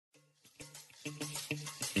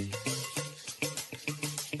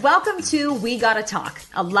Welcome to We Gotta Talk,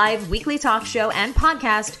 a live weekly talk show and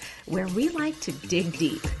podcast where we like to dig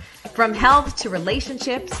deep. From health to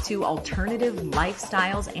relationships to alternative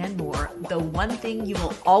lifestyles and more, the one thing you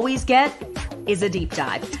will always get is a deep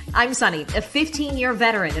dive. I'm Sunny, a 15-year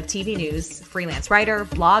veteran of TV news, freelance writer,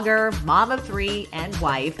 blogger, mom of 3, and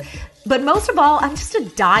wife. But most of all, I'm just a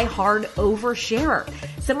die-hard oversharer.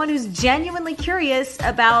 Someone who's genuinely curious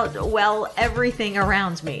about, well, everything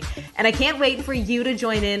around me. And I can't wait for you to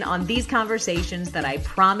join in on these conversations that I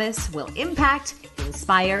promise will impact,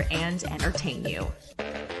 inspire, and entertain you.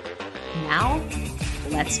 Now,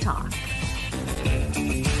 let's talk.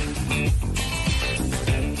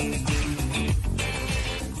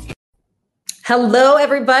 Hello,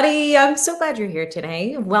 everybody. I'm so glad you're here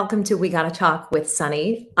today. Welcome to We Gotta Talk with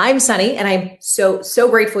Sunny. I'm Sunny, and I'm so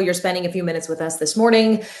grateful you're spending a few minutes with us this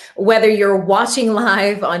morning, whether you're watching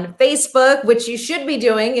live on Facebook, which you should be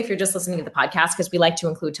doing if you're just listening to the podcast, because we like to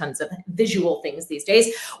include tons of visual things these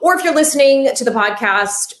days, or if you're listening to the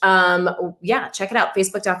podcast, check it out,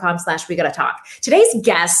 facebook.com/We Gotta Talk. Today's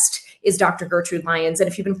guest is Dr. Gertrude Lyons. And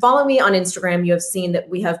if you've been following me on Instagram, you have seen that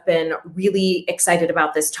we have been really excited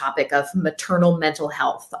about this topic of maternal mental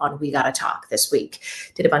health on We Gotta Talk this week.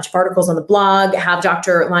 Did a bunch of articles on the blog, have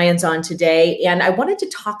Dr. Lyons on today. And I wanted to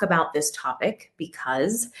talk about this topic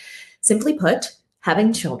because, simply put,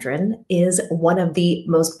 having children is one of the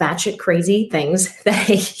most batshit crazy things that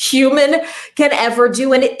a human can ever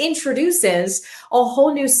do. And it introduces a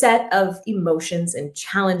whole new set of emotions and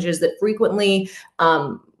challenges that frequently,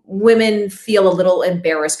 women feel a little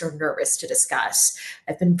embarrassed or nervous to discuss.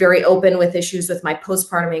 I've been very open with issues with my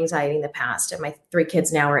postpartum anxiety in the past, and my 3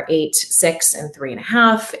 kids now are 8, 6, and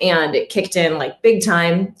 3.5, and it kicked in like big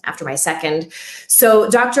time after my second. So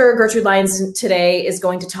Dr. Gertrude Lyons today is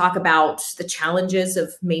going to talk about the challenges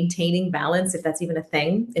of maintaining balance, if that's even a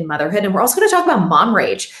thing, in motherhood. And we're also going to talk about mom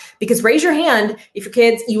rage, because raise your hand if your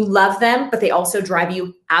kids, you love them, but they also drive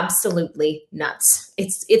you absolutely nuts.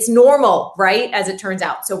 It's normal, right? As it turns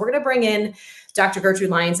out. So we're going to bring in Dr. Gertrude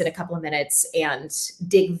Lyons in a couple of minutes and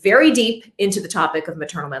dig very deep into the topic of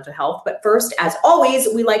maternal mental health. But first, as always,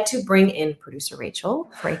 we like to bring in producer Rachel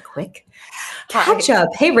for a quick catch up.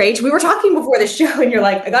 Hey, Rach, we were talking before the show and you're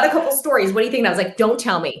like, I got a couple stories. What do you think? And I was like, don't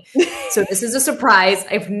tell me. So this is a surprise.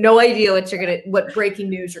 I have no idea what breaking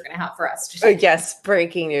news you're going to have for us today. Yes,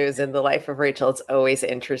 breaking news in the life of Rachel. It's always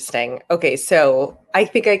interesting. Okay, so I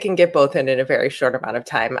think I can get both in a very short amount of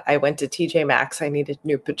time. I went to TJ Maxx. I needed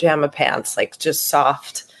new pajama pants, like just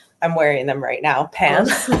soft. I'm wearing them right now.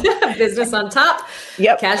 Pants. Business on top.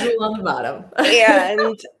 Yep. Casual on the bottom.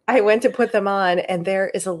 And I went to put them on, and there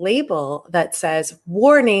is a label that says,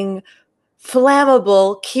 warning,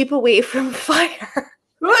 flammable, keep away from fire.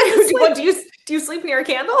 What do you sleep near a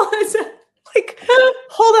candle? Like,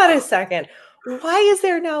 hold on a second. Why is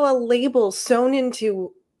there now a label sewn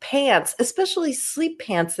into pants, especially sleep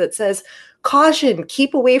pants, that says, caution,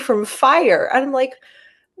 keep away from fire? And I'm like,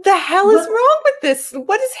 the hell is wrong with this?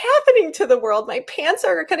 What is happening to the world? My pants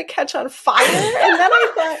are going to catch on fire. And then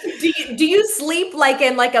I thought, do you sleep like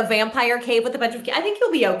in like a vampire cave with a bunch of kids? I think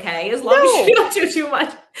you'll be okay as long as you don't do too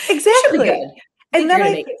much. Exactly. Good. And then I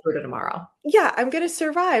make it through to tomorrow. Yeah, I'm going to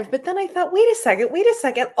survive. But then I thought, wait a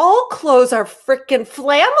second. All clothes are freaking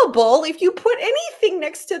flammable. If you put anything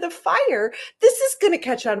next to the fire, this is going to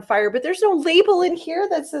catch on fire. But there's no label in here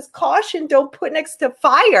that says caution, don't put next to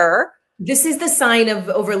fire. This is the sign of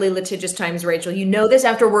overly litigious times, Rachel. You know this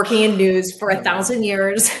after working in news for 1,000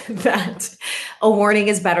 years, that a warning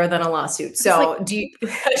is better than a lawsuit. So what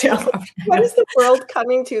is the world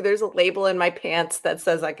coming to? There's a label in my pants that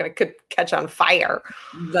says I could catch on fire.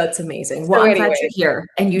 That's amazing. Well, I'm glad you're here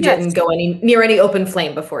and you didn't go near any open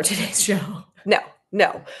flame before today's show.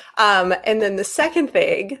 No. And then the second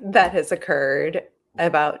thing that has occurred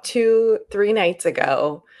about 2-3 nights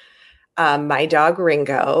ago, my dog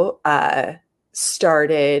Ringo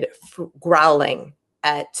started growling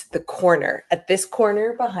at this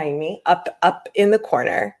corner behind me, up in the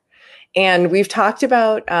corner. And we've talked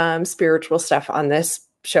about spiritual stuff on this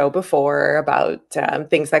show before, about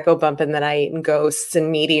things that go bump in the night and ghosts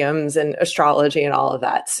and mediums and astrology and all of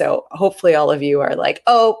that. So hopefully all of you are like,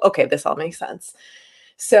 oh, okay, this all makes sense.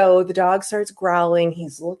 So the dog starts growling.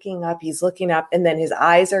 He's looking up, and then his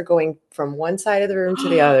eyes are going from one side of the room to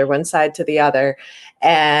the other, one side to the other.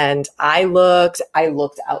 And I looked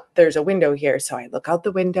out. There's a window here. So I look out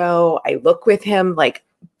the window. I look with him. Like,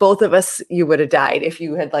 both of us, you would have died if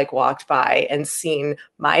you had like walked by and seen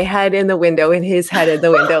my head in the window and his head in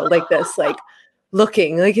the window like this, like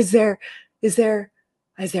looking like, is there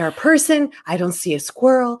Is there a person? I don't see a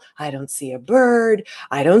squirrel. I don't see a bird.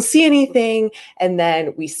 I don't see anything. And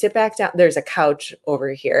then we sit back down. There's a couch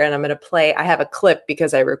over here, and I'm going to play. I have a clip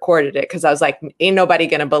because I recorded it because I was like, ain't nobody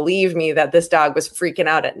going to believe me that this dog was freaking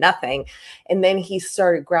out at nothing. And then he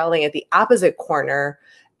started growling at the opposite corner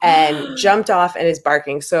and jumped off and is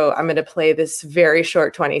barking. So I'm going to play this very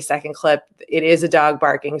short 20-second clip. It is a dog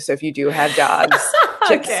barking. So if you do have dogs,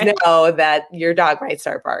 just know that your dog might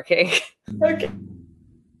start barking. Okay.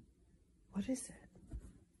 What is it?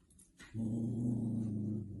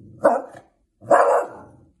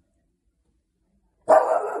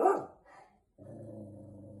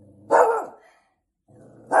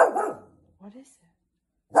 What is it?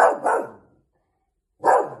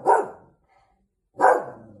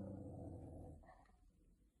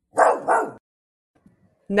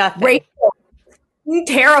 Nothing. Rachel,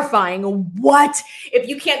 terrifying. What? If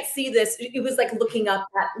you can't see this, it was like looking up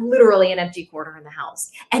at literally an empty corner in the house.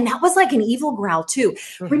 And that was like an evil growl too.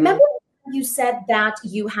 Mm-hmm. Remember you said that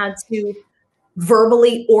you had to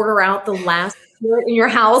verbally order out the last spirit in your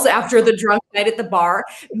house after the drunk night at the bar?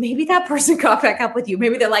 Maybe that person caught back up with you.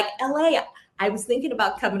 Maybe they're like, LA, I was thinking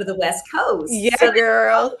about coming to the West Coast. Yeah, so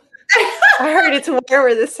girl. I heard it's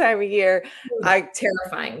warmer this time of year.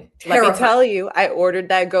 Terrifying. Let me tell you, I ordered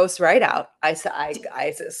that ghost right out. I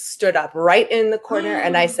stood up right in the corner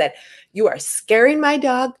and I said, you are scaring my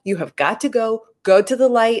dog. You have got to go. Go to the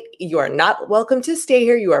light. You are not welcome to stay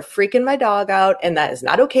here. You are freaking my dog out. And that is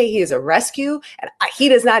not okay. He is a rescue and he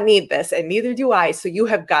does not need this. And neither do I. So you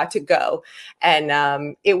have got to go.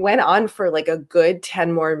 And it went on for like a good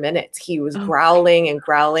 10 more minutes. He was growling and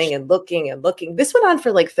growling and looking and looking. This went on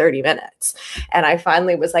for like 30 minutes. And I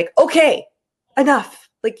finally was like, okay, enough.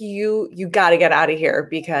 Like you got to get out of here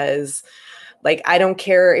because like, I don't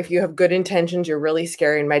care if you have good intentions. You're really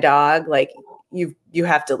scaring my dog. Like, you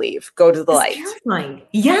have to leave. Go to the light. Terrifying.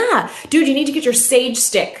 Yeah. Dude, you need to get your sage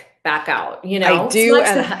stick back out. You know, I do.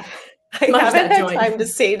 And I haven't had time to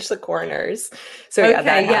sage the corners. So yeah,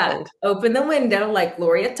 that happened. Open the window like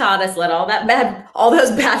Gloria taught us. Let all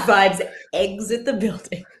those bad vibes exit the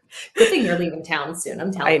building. Good thing you're leaving town soon.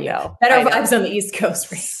 I'm telling you. Better vibes on the East Coast.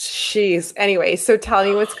 Jeez. Anyway, so tell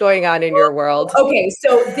me what's going on in your world. Okay.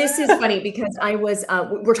 So this is funny because I was,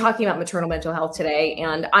 we're talking about maternal mental health today.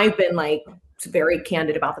 And I've been like, very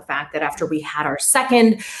candid about the fact that after we had our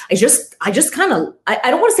second, I just kind of,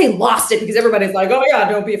 I don't want to say lost it because everybody's like, oh my God,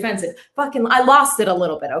 don't be offensive. I lost it a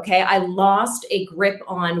little bit. Okay. I lost a grip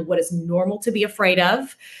on what is normal to be afraid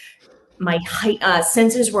of. My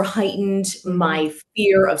senses were heightened. My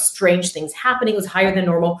fear of strange things happening was higher than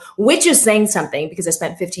normal, which is saying something because I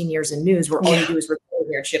spent 15 years in news where all you do is record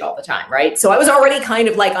weird shit all the time. Right. So I was already kind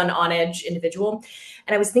of like an on edge individual.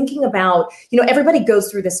 And I was thinking about, everybody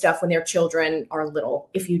goes through this stuff when their children are little.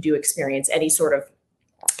 If you do experience any sort of,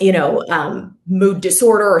 mood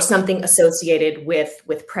disorder or something associated with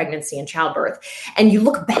pregnancy and childbirth. And you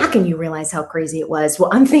look back and you realize how crazy it was. Well,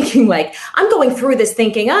 I'm thinking like, I'm going through this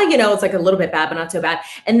thinking, it's like a little bit bad, but not so bad.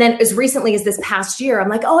 And then as recently as this past year, I'm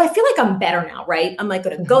like, I feel like I'm better now, right? I'm like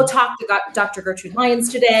going to go talk to Dr. Gertrude Lyons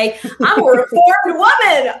today. I'm a reformed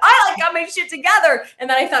woman. I got my shit together. And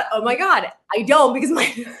then I thought, oh my God, I don't because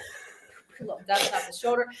my that's off the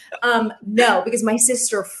shoulder. No, because my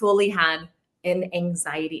sister fully had an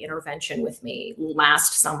anxiety intervention with me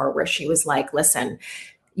last summer where she was like, listen,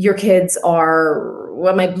 your kids are,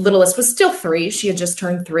 my littlest was still 3. She had just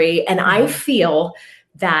turned 3. And I feel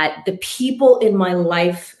that the people in my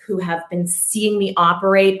life who have been seeing me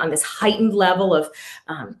operate on this heightened level of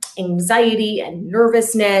anxiety and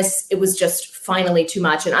nervousness, it was just finally too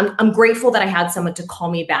much. And I'm grateful that I had someone to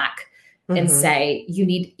call me back and say, you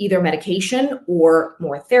need either medication or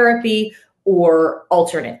more therapy or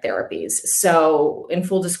alternate therapies. So in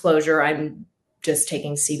full disclosure, I'm just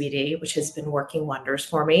taking CBD, which has been working wonders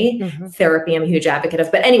for me. Therapy, I'm a huge advocate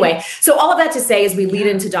of. But anyway, so all of that to say, as we lead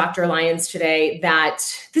into Dr. Lyons today, that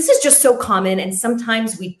this is just so common. And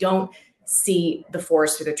sometimes we don't see the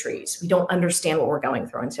forest through the trees. We don't understand what we're going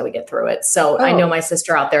through until we get through it. So I know my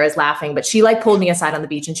sister out there is laughing, but she like pulled me aside on the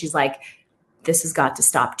beach and she's like, this has got to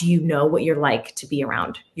stop. Do you know what you're like to be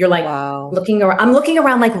around? You're like looking around. I'm looking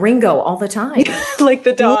around like Ringo all the time. Like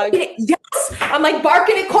the dog. Yes. I'm like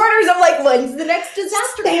barking at corners. I'm like, when's the next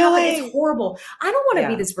disaster? It's horrible. I don't want to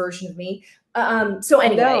be this version of me. So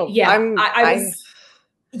anyway,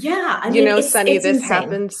 Sunny, this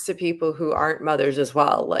happens to people who aren't mothers as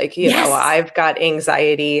well. Like, I've got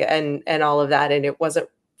anxiety and all of that. And it wasn't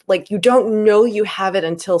like, you don't know you have it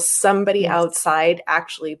until somebody outside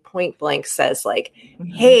actually point blank says like,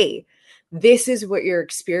 hey, this is what you're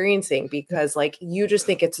experiencing because like you just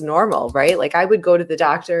think it's normal, right? Like I would go to the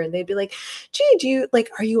doctor and they'd be like, gee, do you like,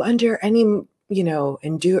 are you under any,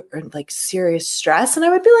 endure like serious stress? And I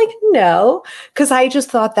would be like, no, because I just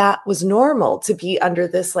thought that was normal to be under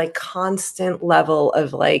this like constant level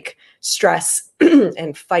of like stress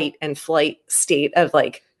and fight and flight state of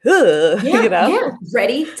like, Yeah,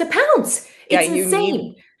 ready to pounce. Yeah, It's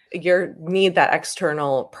insane. you need that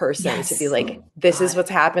external person to be Yes. like, this is God. what's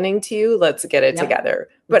happening to you. Let's get it Yep. together.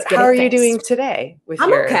 Let's But get how it are you doing fixed. today with I'm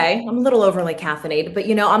your? okay. I'm a little overly caffeinated, but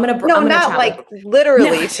No, I'm gonna not chat with. like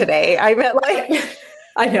literally No. today. I meant like,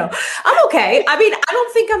 I know. I'm okay. I mean, I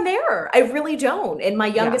don't think I'm there. I really don't. And my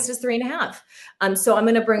yeah, youngest is 3.5. So I'm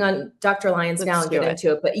going to bring on Dr. Lyons now let's and do get it.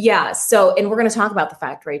 into it. But yeah, so, and we're going to talk about the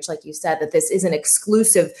fact, Rach, like you said, that this isn't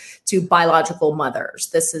exclusive to biological mothers.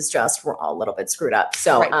 This is just, we're all a little bit screwed up.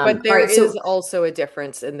 So, Right. But all there right. is So also a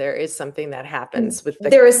difference, and there is something that happens with the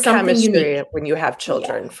there is something chemistry unique. when you have Yeah.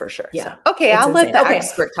 children for sure. So, Yeah. okay, It's I'll let insane. the Okay.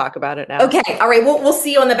 expert talk about it now. Okay. All right. We'll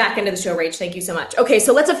see you on the back end of the show, Rach. Thank you so much. Okay.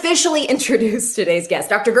 So let's officially introduce today's guest.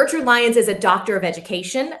 Dr. Gertrude Lyons is a doctor of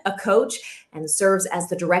education, a coach, and serves as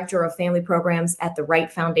the director of family programs at the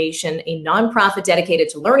Right Foundation, a nonprofit dedicated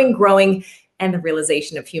to learning, growing, and the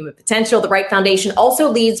realization of human potential. The Right Foundation also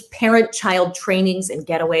leads parent-child trainings and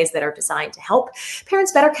getaways that are designed to help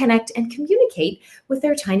parents better connect and communicate with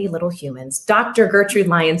their tiny little humans. Dr. Gertrude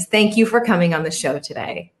Lyons, thank you for coming on the show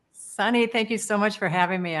today. Sunny, thank you so much for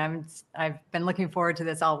having me. I've been looking forward to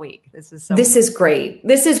this all week. This is great.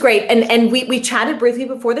 This is great. And we chatted briefly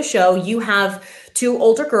before the show. You have two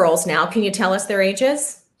older girls now. Can you tell us their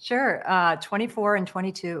ages? Sure. 24 and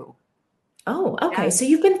 22. Oh, okay. Yes. So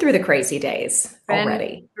you've been through the crazy days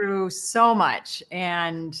already. Through so much,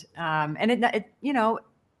 and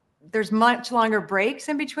there's much longer breaks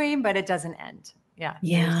in between, but it doesn't end. Yeah.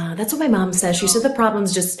 Yeah, that's what my mom says. She said the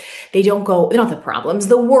problems just, they don't go, not the problems.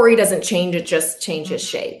 The worry doesn't change. It just changes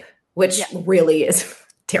shape, which really is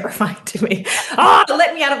terrifying to me.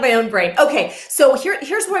 Let me out of my own brain. Okay. So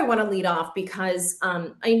here's where I want to lead off because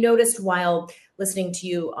I noticed while listening to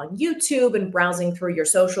you on YouTube and browsing through your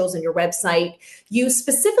socials and your website, you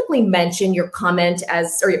specifically mention your content,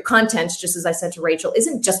 just as I said to Rachel,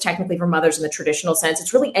 isn't just technically for mothers in the traditional sense.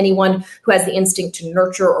 It's really anyone who has the instinct to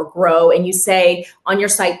nurture or grow. And you say on your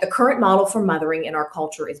site, the current model for mothering in our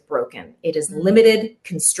culture is broken. It is limited,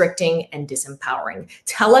 constricting, and disempowering.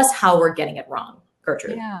 Tell us how we're getting it wrong,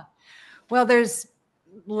 Gertrude. Yeah. Well, there's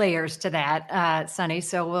layers to that, Sunny.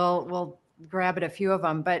 So we'll grab at a few of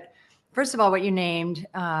them. But first of all, what you named,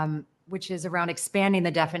 which is around expanding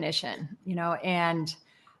the definition, and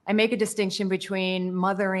I make a distinction between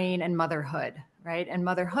mothering and motherhood, right? And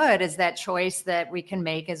motherhood is that choice that we can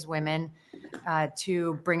make as women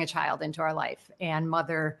to bring a child into our life and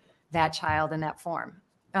mother that child in that form.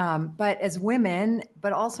 But as women,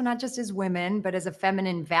 but also not just as women, but as a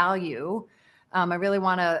feminine value, I really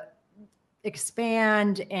want to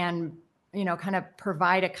expand and kind of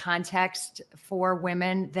provide a context for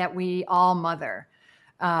women that we all mother.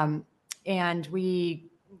 And we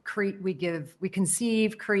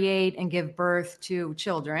conceive, create, and give birth to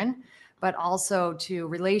children, but also to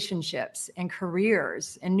relationships and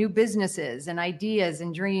careers and new businesses and ideas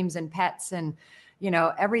and dreams and pets and,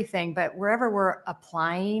 everything. But wherever we're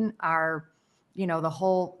applying our, the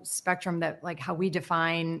whole spectrum that like how we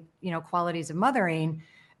define, qualities of mothering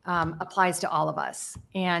applies to all of us.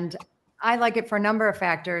 And I like it for a number of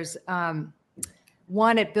factors.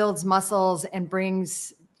 One, it builds muscles and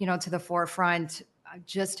brings, to the forefront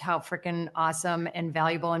just how freaking awesome and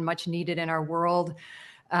valuable and much needed in our world.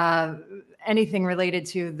 Anything related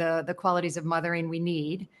to the qualities of mothering we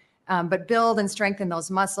need, but build and strengthen those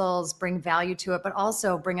muscles, bring value to it, but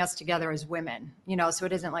also bring us together as women, so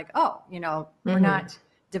it isn't like, we're not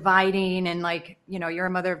dividing and like, you're a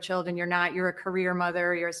mother of children, you're a career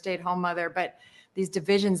mother, you're a stay-at-home mother, but these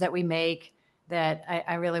divisions that we make that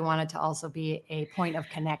I really wanted to also be a point of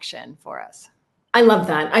connection for us. I love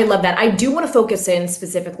that. I do want to focus in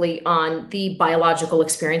specifically on the biological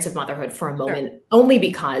experience of motherhood for a moment, only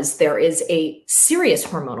because there is a serious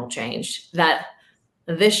hormonal change that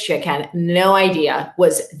this chick had no idea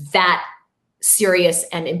was that serious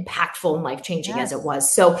and impactful and life-changing as it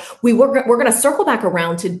was. So we're going to circle back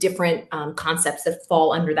around to different concepts that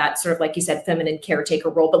fall under that sort of, like you said, feminine caretaker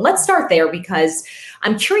role. But let's start there because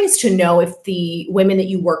I'm curious to know if the women that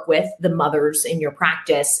you work with, the mothers in your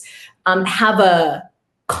practice, have a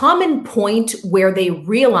common point where they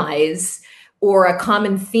realize, or a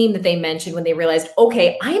common theme that they mention when they realized,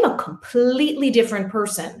 okay, I am a completely different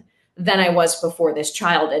person than I was before this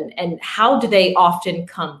child? And how do they often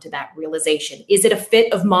come to that realization? Is it a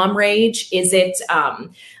fit of mom rage? Is it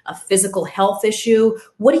a physical health issue?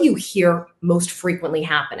 What do you hear most frequently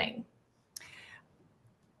happening?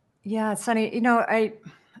 Yeah, Sunny,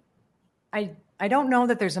 I don't know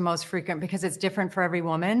that there's a most frequent because it's different for every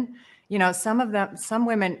woman. Some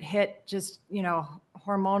women hit just,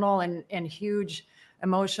 hormonal and huge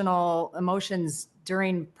emotions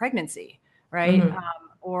during pregnancy, right? Mm-hmm.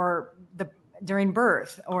 Or during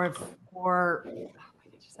birth or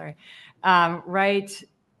sorry, right.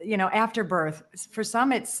 After birth. For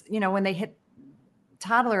some, it's, when they hit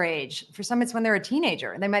toddler age. For some, it's when they're a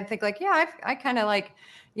teenager and they might think like, yeah, I kind of like,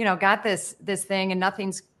 got this thing and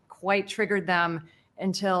nothing's quite triggered them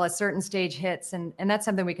until a certain stage hits. And that's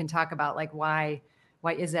something we can talk about. Like, why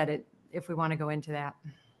is that if we want to go into that?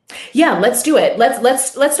 Yeah, let's do it. Let's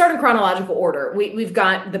start in chronological order. We've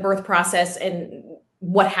got the birth process, and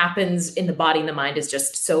what happens in the body and the mind is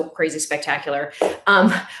just so crazy spectacular.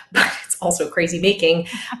 But it's also crazy making.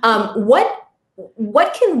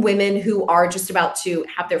 What can women who are just about to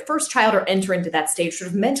have their first child or enter into that stage sort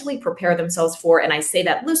of mentally prepare themselves for? And I say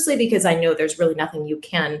that loosely because I know there's really nothing you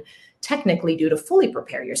can technically do to fully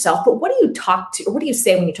prepare yourself. But what do you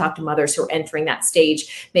say when you talk to mothers who are entering that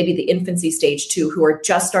stage, maybe the infancy stage too, who are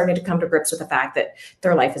just starting to come to grips with the fact that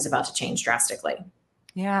their life is about to change drastically?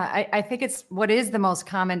 Yeah, I think it's what is the most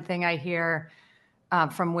common thing I hear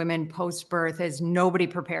from women post-birth is nobody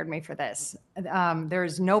prepared me for this.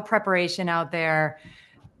 There's no preparation out there.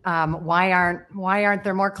 Why aren't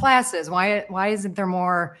there more classes? Why isn't there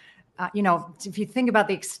more? If you think about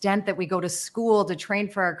the extent that we go to school to train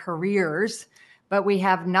for our careers, but we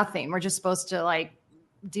have nothing. We're just supposed to like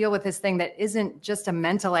deal with this thing that isn't just a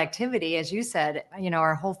mental activity, as you said.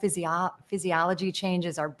 Our whole physiology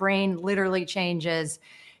changes, our brain literally changes.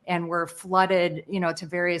 And we're flooded, to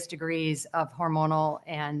various degrees of hormonal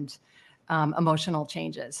and emotional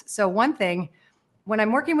changes. So one thing, when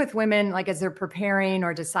I'm working with women, like as they're preparing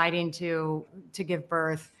or deciding to give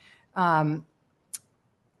birth,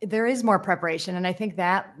 there is more preparation. And I think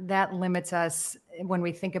that limits us when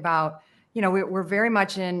we think about, we're very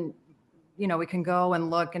much in, we can go and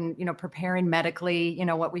look and, preparing medically,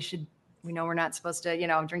 what we know we're not supposed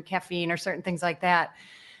to, drink caffeine or certain things like that.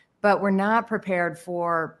 But we're not prepared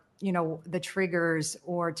for, the triggers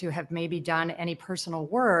or to have maybe done any personal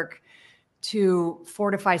work to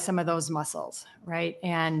fortify some of those muscles, right?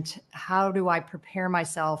 And how do I prepare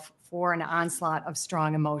myself for an onslaught of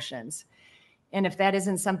strong emotions? And if that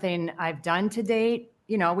isn't something I've done to date,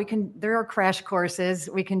 there are crash courses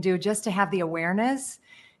we can do just to have the awareness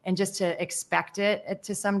and just to expect it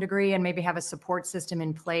to some degree and maybe have a support system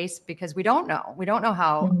in place because we don't know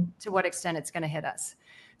how, to what extent it's going to hit us.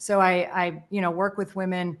 So I work with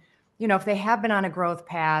women, if they have been on a growth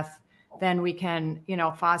path, then we can,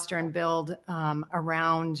 foster and build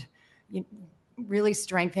around really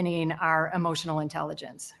strengthening our emotional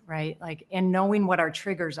intelligence, right? Like, and knowing what our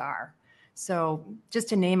triggers are. So just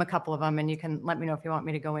to name a couple of them, and you can let me know if you want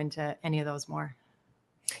me to go into any of those more.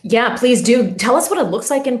 Yeah, please do. Tell us what it looks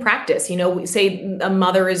like in practice. We say a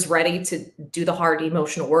mother is ready to do the hard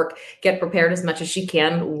emotional work, get prepared as much as she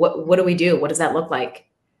can. What do we do? What does that look like?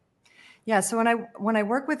 Yeah. So when I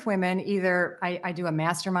work with women, either I do a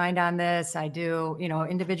mastermind on this, I do,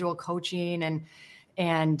 individual coaching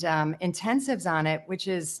and intensives on it, which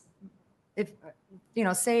is if,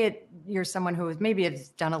 say you're someone who maybe has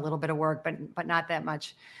done a little bit of work, but not that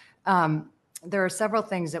much. There are several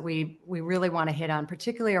things that we really want to hit on,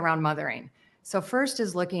 particularly around mothering. So first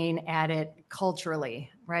is looking at it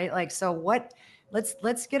culturally, right? Like, so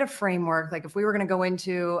let's get a framework. Like if we were going to go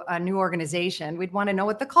into a new organization, we'd want to know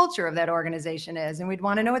what the culture of that organization is. And we'd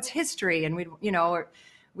want to know its history. And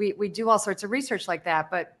we do all sorts of research like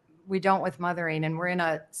that, but we don't with mothering. And we're in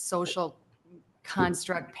a social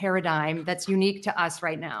construct paradigm that's unique to us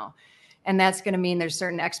right now. And that's going to mean there's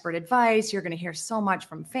certain expert advice. You're going to hear so much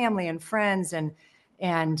from family and friends and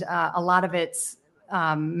a lot of it's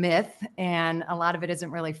myth and a lot of it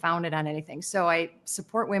isn't really founded on anything. So I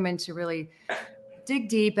support women to really dig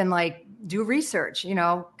deep and like do research,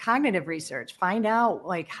 cognitive research, find out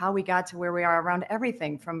like how we got to where we are around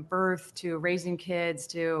everything from birth to raising kids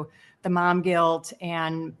to the mom guilt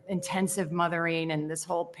and intensive mothering and this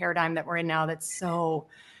whole paradigm that we're in now that's so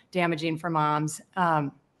damaging for moms.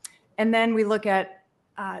 And then we look at,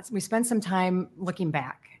 we spend some time looking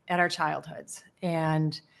back at our childhoods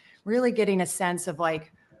and really getting a sense of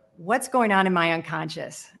like, what's going on in my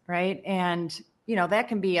unconscious, right? And that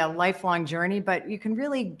can be a lifelong journey, but you can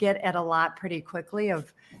really get at a lot pretty quickly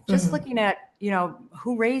of just looking at,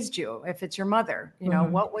 who raised you. If it's your mother,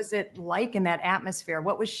 what was it like in that atmosphere?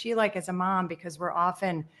 What was she like as a mom? Because we're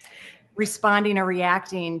often responding or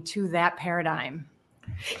reacting to that paradigm.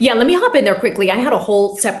 Yeah, let me hop in there quickly. I had a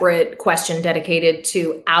whole separate question dedicated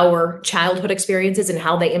to our childhood experiences and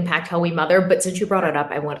how they impact how we mother. But since you brought it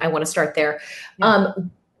up, I want to start there. Yeah.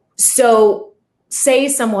 So say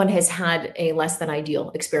someone has had a less than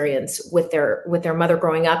ideal experience with their mother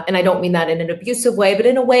growing up, and I don't mean that in an abusive way, but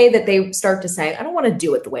in a way that they start to say, I don't want to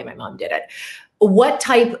do it the way my mom did it. What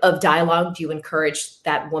type of dialogue do you encourage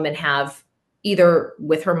that woman have, either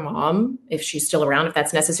with her mom, if she's still around, if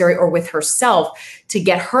that's necessary, or with herself, to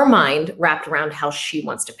get her mind wrapped around how she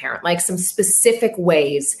wants to parent, like some specific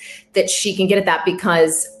ways that she can get at that?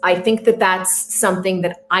 Because I think that that's something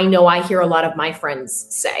that I know I hear a lot of my friends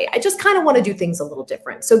say. I just kind of want to do things a little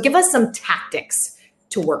different. So give us some tactics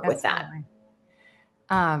to work with that.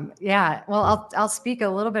 Yeah. Well, I'll speak a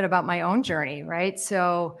little bit about my own journey, right?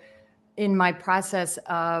 So in my process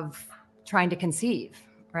of trying to conceive,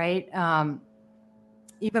 right?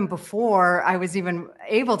 Even before I was even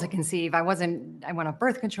able to conceive, I went on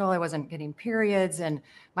birth control. I wasn't getting periods and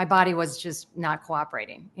my body was just not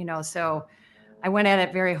cooperating, so I went at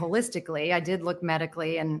it very holistically. I did look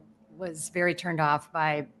medically and was very turned off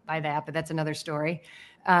by that, but that's another story.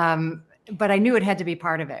 But I knew it had to be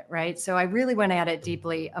part of it. Right. So I really went at it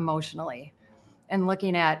deeply emotionally and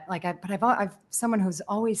looking at I've someone who's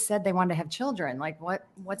always said they wanted to have children. Like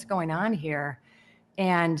what's going on here?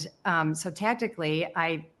 And so tactically,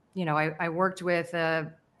 I worked with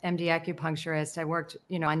a MD acupuncturist. I worked,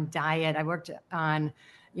 on diet. I worked on,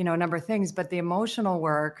 a number of things. But the emotional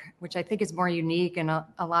work, which I think is more unique, and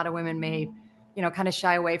a lot of women may, kind of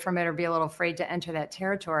shy away from it or be a little afraid to enter that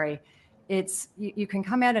territory. It's you can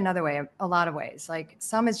come at another way, a lot of ways. Like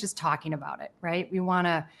some is just talking about it, right? We want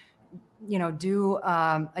to, do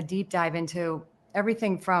a deep dive into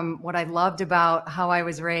everything from what I loved about how I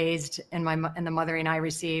was raised and the mothering I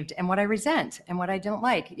received, and what I resent and what I don't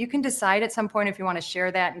like. You can decide at some point if you want to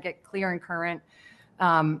share that and get clear and current.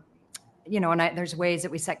 And there's ways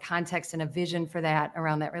that we set context and a vision for that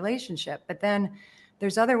around that relationship. But then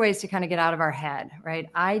there's other ways to kind of get out of our head, right?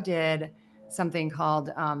 I did something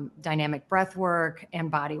called dynamic breath work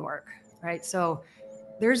and body work, right? So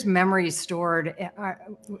there's memories stored,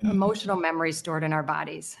 emotional memories stored in our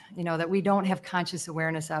bodies, that we don't have conscious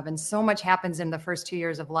awareness of. And so much happens in the first 2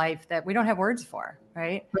 years of life that we don't have words for,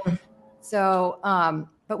 right? So,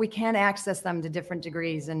 but we can access them to different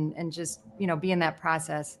degrees and just, be in that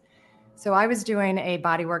process. So I was doing a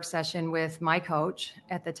bodywork session with my coach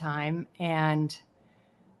at the time. And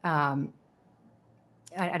I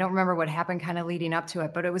don't remember what happened kind of leading up to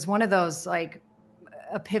it, but it was one of those like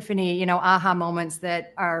epiphany, aha moments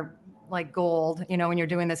that are like gold, when you're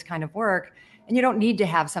doing this kind of work. And you don't need to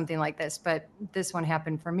have something like this, but this one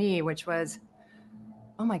happened for me, which was,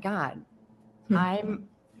 oh my God, I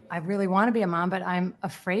really want to be a mom, but I'm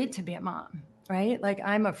afraid to be a mom, right? Like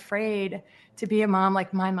I'm afraid to be a mom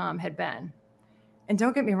like my mom had been. And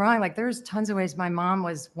don't get me wrong, like there's tons of ways my mom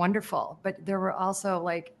was wonderful, but there were also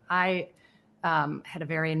like, I had a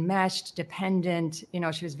very enmeshed, dependent,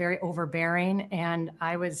 she was very overbearing. And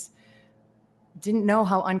I didn't know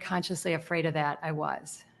how unconsciously afraid of that I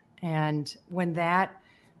was. And when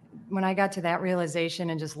I got to that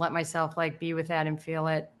realization and just let myself like be with that and feel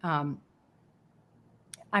it,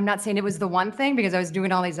 I'm not saying it was the one thing because I was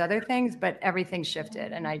doing all these other things, but everything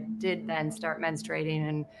shifted. And I did then start menstruating.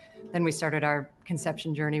 And then we started our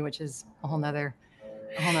conception journey, which is a whole nother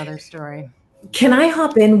story. Can I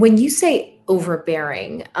hop in? When you say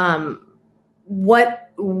overbearing,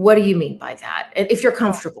 what do you mean by that? If you're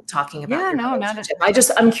comfortable talking about your relationship,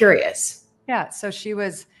 I'm curious. Yeah. So she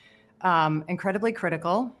was incredibly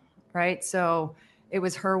critical, right? So it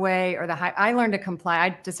was her way or I learned to comply.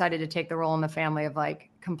 I decided to take the role in the family of like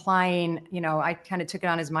complying. I kind of took it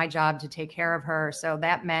on as my job to take care of her. So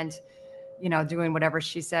that meant, doing whatever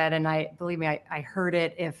she said. And believe me, I heard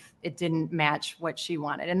it if it didn't match what she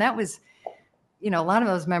wanted. And that was, a lot of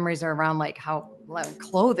those memories are around like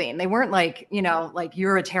clothing. They weren't like, like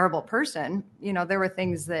you're a terrible person. There were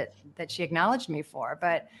things that she acknowledged me for,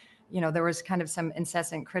 but, there was kind of some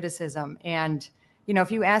incessant criticism. And, if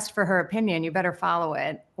you asked for her opinion, you better follow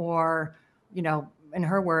it. Or, in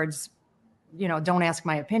her words, don't ask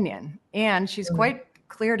my opinion. And she's quite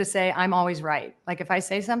clear to say, I'm always right. Like if I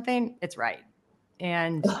say something, it's right.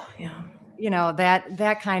 And,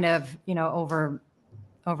 that kind of,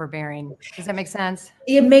 overbearing. Does that make sense?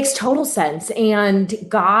 It makes total sense. And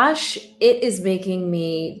gosh, it is making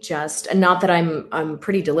me just, and not that I'm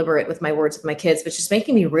pretty deliberate with my words with my kids, but just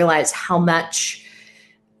making me realize how much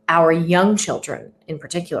our young children in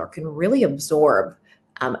particular can really absorb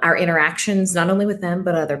our interactions, not only with them,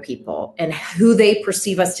 but other people, and who they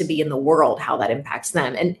perceive us to be in the world, how that impacts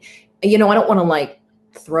them. And, I don't want to like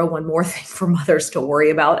throw one more thing for mothers to worry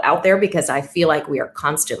about out there, because I feel like we are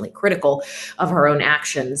constantly critical of our own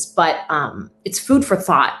actions, but it's food for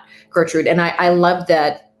thought, Gertrude. And I love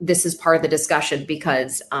that this is part of the discussion,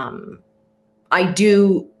 because I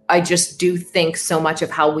just do think so much of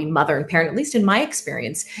how we mother and parent, at least in my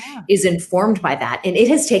experience, is informed by that. And it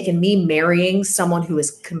has taken me marrying someone who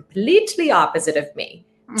is completely opposite of me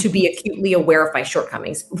to be acutely aware of my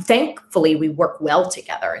shortcomings. Thankfully, we work well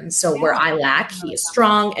together. And so where I lack, he is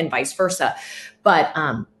strong, and vice versa. But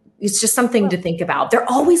it's just something to think about. They're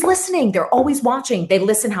always listening. They're always watching. They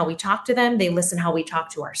listen how we talk to them. They listen how we talk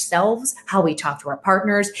to ourselves, how we talk to our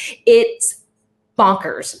partners. It's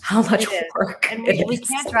bonkers how much work. And we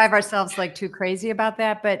can't drive ourselves like too crazy about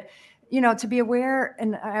that. But, to be aware,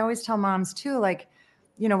 and I always tell moms too, like,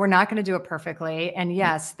 we're not going to do it perfectly. And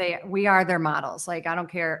yes, we are their models. Like, I don't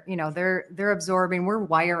care, they're absorbing, we're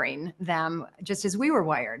wiring them just as we were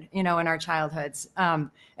wired, in our childhoods.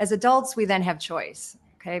 As adults, we then have choice.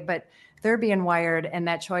 Okay. But they're being wired, and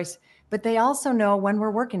that choice, but they also know when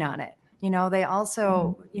we're working on it. They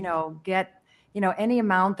also, get, any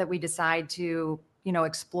amount that we decide to,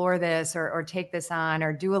 explore this or take this on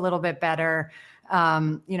or do a little bit better,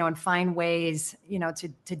 and find ways,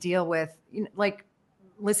 to deal with, like,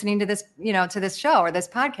 listening to this, to this show or this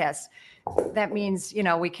podcast, that means,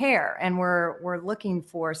 we care and we're looking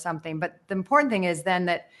for something. But the important thing is then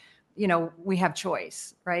that, we have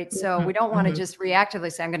choice, right? So we don't want to just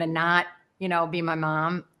reactively say, I'm going to not, be my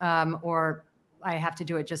mom, or I have to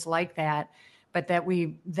do it just like that, but that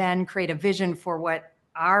we then create a vision for what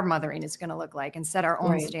our mothering is going to look like and set our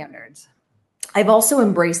own standards. I've also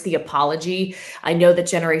embraced the apology. I know that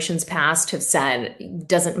generations past have said, it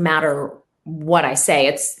doesn't matter what I say.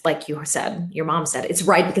 It's like you said, your mom said, it's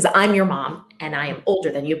right because I'm your mom and I am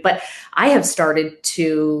older than you. But I have started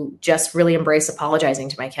to just really embrace apologizing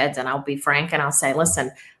to my kids. And I'll be frank and I'll say,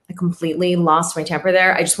 listen, I completely lost my temper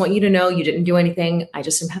there. I just want you to know you didn't do anything. I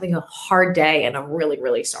just am having a hard day and I'm really,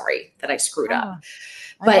 really sorry that I screwed up.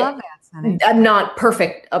 But I love that, Sunny. I'm not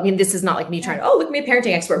perfect. I mean, this is not like me trying to, look at me, a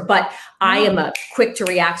parenting expert, but I am a quick to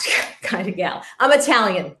react kind of gal. I'm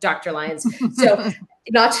Italian, Dr. Lyons. So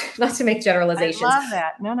not to make generalizations. I love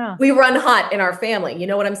that. No. We run hot in our family. You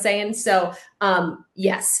know what I'm saying? So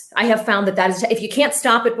yes, I have found that is, if you can't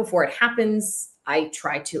stop it before it happens, I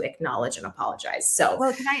try to acknowledge and apologize. So,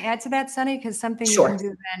 well, can I add to that, Sunny? Because something you can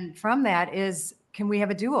do then from that is, can we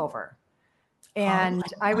have a do-over? And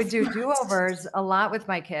I would do do-overs a lot with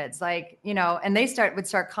my kids, like, and they would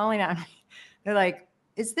start calling on me. They're like,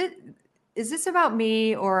 is this about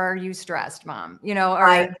me, or are you stressed, Mom? Or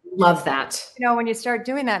I love that. When you start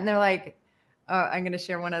doing that, and they're like, oh, I'm going to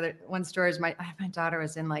share one story. Is my daughter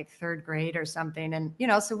was in like third grade or something. And,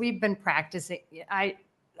 so we've been practicing.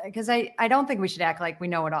 Because I don't think we should act like we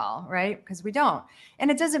know it all, right? Because we don't. And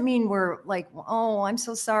it doesn't mean we're like, oh, I'm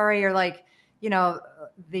so sorry, or like,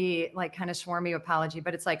 the like kind of swarmy apology,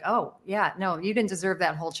 but it's like, oh yeah, no, you didn't deserve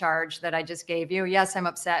that whole charge that I just gave you. Yes, I'm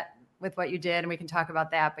upset with what you did, and we can talk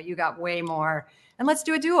about that, but you got way more, and let's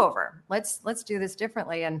do a do-over. Let's do this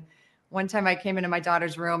differently. And one time I came into my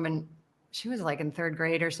daughter's room, and she was like in third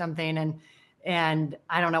grade or something, and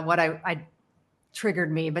I don't know what I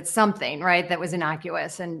triggered me, but something, right, that was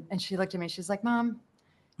innocuous. And she looked at me, she's like, Mom,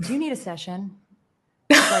 do you need a session?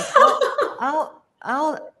 I was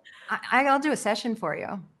like, I'll do a session for you.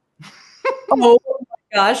 Oh my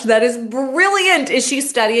gosh, that is brilliant. Is she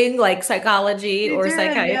studying like psychology or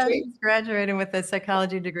psychiatry? Yeah, she's graduating with a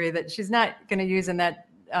psychology degree that she's not going to use in that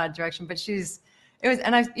direction, but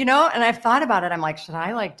I've thought about it. I'm like, should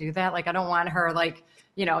I like do that? Like, I don't want her like,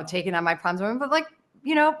 taking on my problems, but like,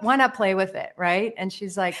 why not play with it? Right. And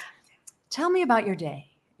she's like, tell me about your day.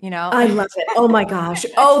 I love it. Oh my gosh.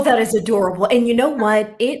 Oh, that is adorable. And you know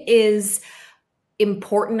what? It is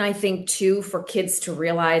important, I think, too, for kids to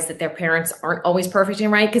realize that their parents aren't always perfect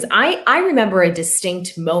and right. Because I remember a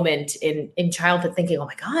distinct moment in childhood thinking, oh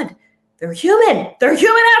my God, they're human. They're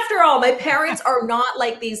human after all. My parents are not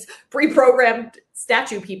like these pre-programmed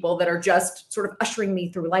statue people that are just sort of ushering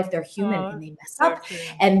me through life. They're human and they mess up. True.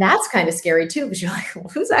 And that's kind of scary too, because you're like, well,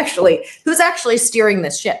 who's actually steering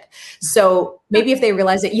this ship? So maybe if they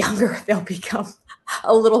realize it younger, they'll become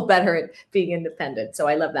a little better at being independent. So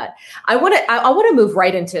I love that. I want to move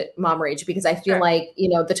right into mom rage because I feel like,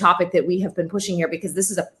 the topic that we have been pushing here, because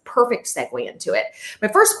this is a perfect segue into it. My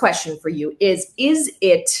first question for you is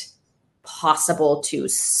it possible to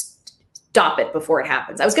stop it before it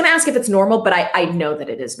happens? I was going to ask if it's normal, but I know that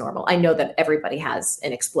it is normal. I know that everybody has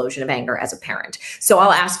an explosion of anger as a parent. So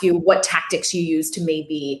I'll ask you what tactics you use to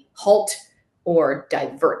maybe halt or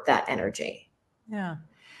divert that energy. Yeah.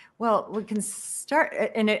 Well, we can start,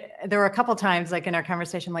 and there were a couple times like in our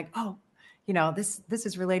conversation, like, oh, this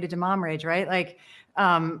is related to mom rage, right? Like,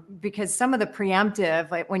 because some of the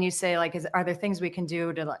preemptive, like when you say like, are there things we can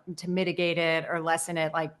do to mitigate it or lessen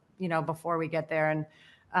it, like, before we get there? And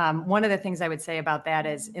one of the things I would say about that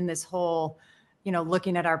is in this whole,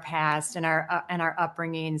 looking at our past and our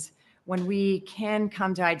upbringings, when we can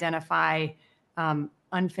come to identify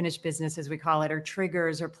unfinished business, as we call it, or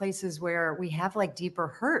triggers or places where we have like deeper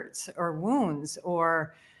hurts or wounds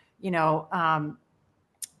or,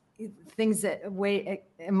 things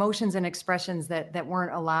emotions and expressions that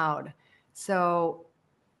weren't allowed. So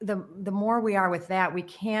the more we are with that, we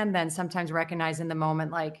can then sometimes recognize in the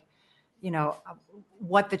moment, like,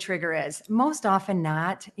 what the trigger is. Most often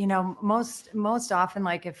not, most often,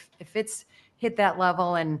 like if it's hit that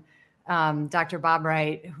level, and Dr. Bob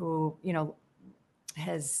Wright, who,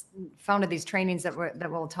 has founded these trainings that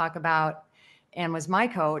we'll talk about and was my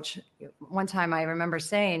coach. One time I remember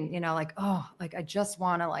saying, like, oh, like, I just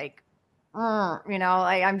want to like,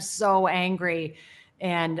 I'm so angry.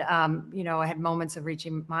 And, I had moments of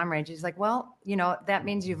reaching mom rage. He's like, well, that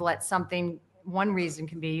means you've let something, one reason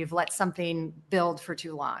can be you've let something build for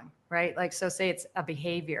too long, right? Like, so say it's a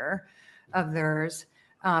behavior of theirs.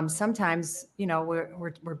 Sometimes,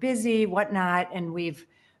 we're busy, whatnot, and we've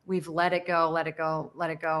let it go.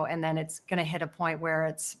 And then it's going to hit a point where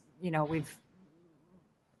it's, we've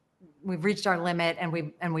reached our limit and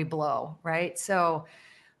we blow, right? So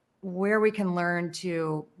where we can learn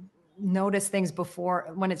to notice things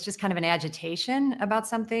before, when it's just kind of an agitation about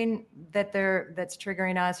something that's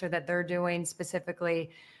triggering us or that they're doing specifically.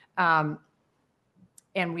 And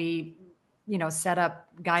we, set up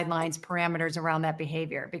guidelines, parameters around that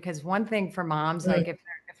behavior. Because one thing for moms, like if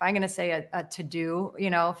I'm going to say a to-do,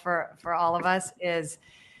 for all of us, is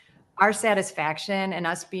our satisfaction and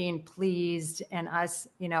us being pleased and us,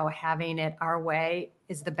 having it our way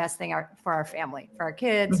is the best thing for our family, for our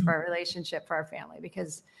kids, for our relationship, for our family,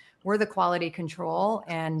 because we're the quality control,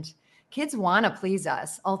 and kids want to please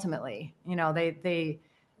us. Ultimately, they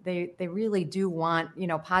really do want,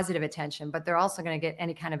 positive attention, but they're also going to get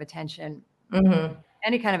any kind of attention.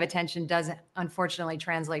 Any kind of attention doesn't, unfortunately,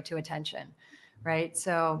 translate to attention. Right.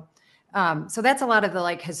 So that's a lot of the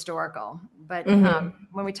like historical, but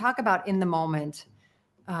when we talk about in the moment,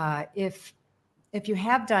 if you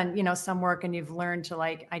have done, some work and you've learned to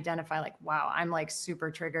like identify like, wow, I'm like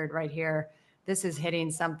super triggered right here. This is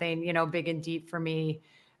hitting something, big and deep for me.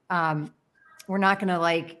 We're not going to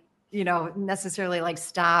like, necessarily like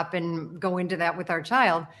stop and go into that with our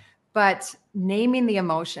child, but naming the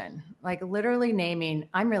emotion, like literally naming,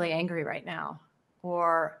 I'm really angry right now,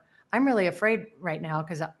 or I'm really afraid right now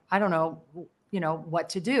because I don't know, what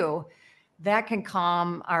to do. That can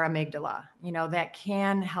calm our amygdala. That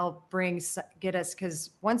can help get us,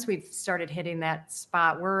 because once we've started hitting that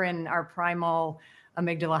spot, we're in our primal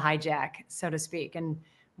amygdala hijack, so to speak. And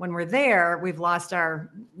when we're there, we've lost our,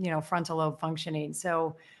 frontal lobe functioning.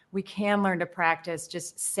 So we can learn to practice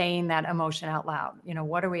just saying that emotion out loud.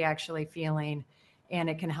 What are we actually feeling? And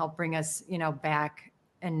it can help bring us, back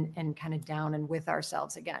and kind of down and with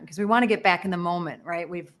ourselves again, because we want to get back in the moment, right?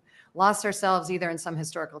 We've lost ourselves either in some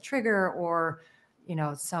historical trigger or,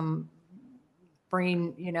 some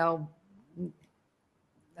brain,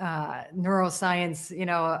 neuroscience,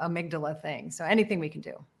 amygdala thing. So anything we can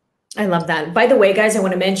do. I love that. By the way, guys, I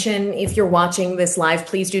want to mention, if you're watching this live,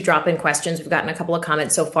 please do drop in questions. We've gotten a couple of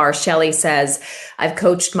comments so far. Shelly says, I've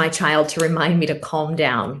coached my child to remind me to calm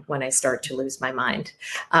down when I start to lose my mind.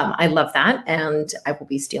 I love that. And I will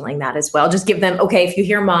be stealing that as well. Just give them, okay, if you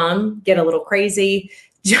hear mom get a little crazy,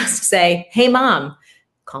 just say, hey, mom,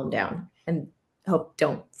 calm down. And hope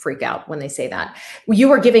don't freak out when they say that. You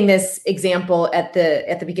were giving this example at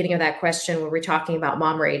the beginning of that question when we're talking about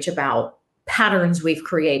mom rage, about patterns we've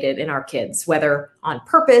created in our kids, whether on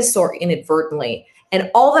purpose or inadvertently.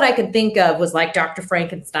 And all that I could think of was like Dr.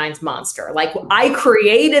 Frankenstein's monster. Like, I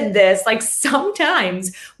created this. Like,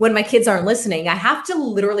 sometimes when my kids aren't listening, I have to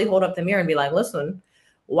literally hold up the mirror and be like, listen,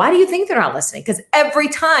 why do you think they're not listening? Because every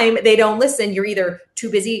time they don't listen, you're either too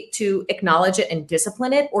busy to acknowledge it and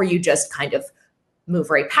discipline it, or you just kind of move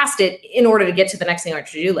right past it in order to get to the next thing on your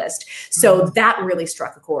to-do list. So that really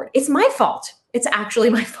struck a chord. It's my fault. it's actually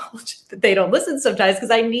my fault that they don't listen sometimes,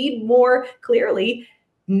 because I need more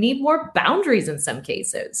boundaries in some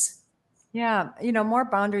cases. Yeah. More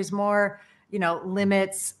boundaries, more,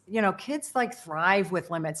 limits. Kids like thrive with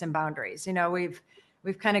limits and boundaries.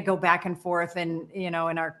 We've kind of go back and forth and, in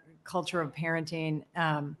our culture of parenting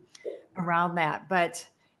around that. But,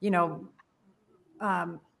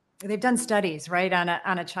 they've done studies, right, on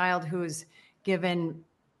a child who's given,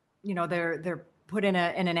 they're put in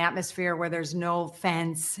an atmosphere where there's no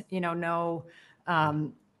fence, no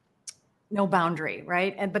boundary,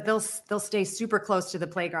 right? But they'll stay super close to the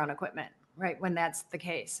playground equipment, right, when that's the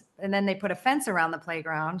case. And then they put a fence around the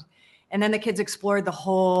playground, and then the kids explored the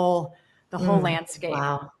whole landscape.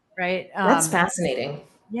 Wow. Right. That's fascinating.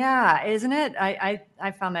 Yeah, isn't it?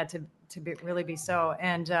 I found that to really be so.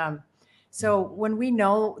 And so when we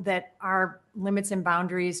know that our limits and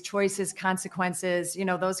boundaries, choices, consequences,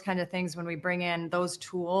 those kind of things, when we bring in those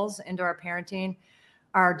tools into our parenting,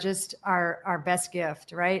 are just our best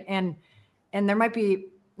gift, right? And there might be,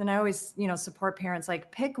 and I always, support parents, like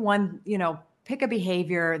pick a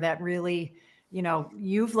behavior that really,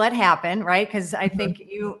 you've let happen, right? Because I think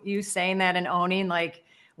you saying that and owning, like,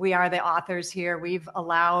 we are the authors here. We've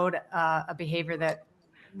allowed a behavior that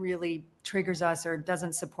really triggers us or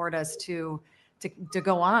doesn't support us to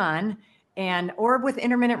go on, or with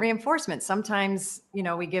intermittent reinforcement. Sometimes,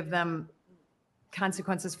 we give them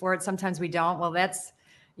consequences for it. Sometimes we don't. Well, that's,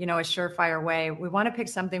 a surefire way. We want to pick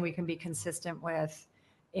something we can be consistent with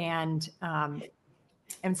and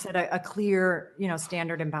set a clear,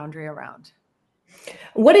 standard and boundary around.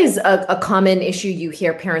 What is a common issue you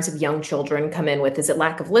hear parents of young children come in with? Is it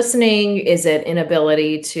lack of listening? Is it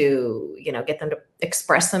inability to, get them to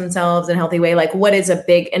express themselves in a healthy way? Like, what is a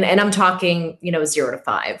big, and I'm talking, 0 to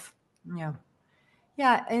 5. Yeah.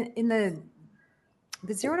 Yeah. In the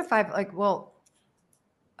 0 to 5, like, well,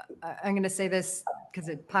 I'm going to say this because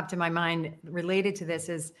it popped in my mind related to this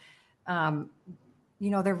is,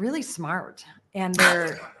 they're really smart, and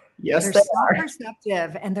they're so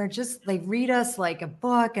perceptive, and they read us like a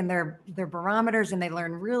book, and they're barometers, and they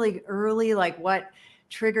learn really early, like what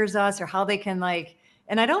triggers us or how they can, like,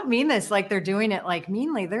 and I don't mean this like they're doing it like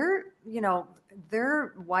meanly.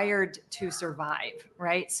 They're wired to survive,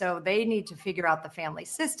 right? So they need to figure out the family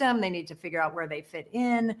system. They need to figure out where they fit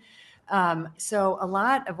in. So a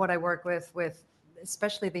lot of what I work with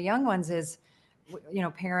especially the young ones is,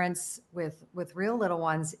 parents with real little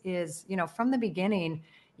ones is, from the beginning,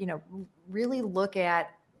 really look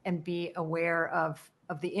at and be aware of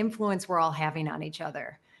the influence we're all having on each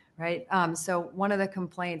other. Right. So one of the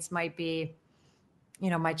complaints might be,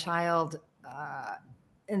 my child,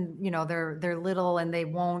 and, they're little and they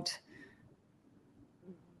won't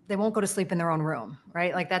go to sleep in their own room,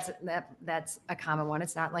 right? Like that's a common one.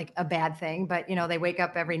 It's not like a bad thing, but they wake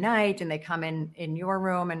up every night and they come in your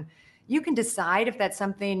room, and you can decide if that's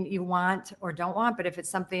something you want or don't want. But if it's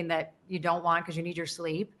something that you don't want because you need your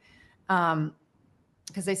sleep,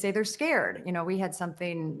 because they say they're scared. We had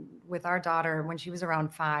something with our daughter when she was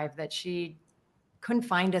around 5 that she couldn't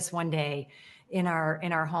find us one day in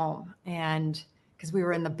our home, and because we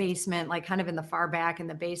were in the basement, like kind of in the far back in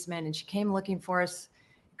the basement, and she came looking for us,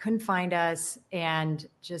 couldn't find us, and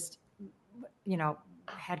just,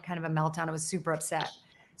 had kind of a meltdown. I was super upset.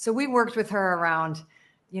 So we worked with her around,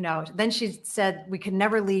 then she said we could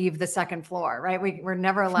never leave the second floor, right? We're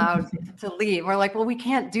never allowed to leave. We're like, well, we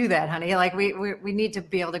can't do that, honey. Like we need to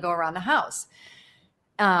be able to go around the house.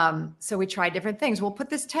 So we tried different things. We'll put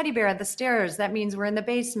this teddy bear at the stairs. That means we're in the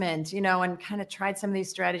basement, and kind of tried some of these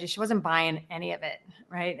strategies. She wasn't buying any of it,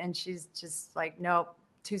 right? And she's just like, nope,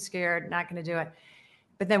 too scared, not going to do it.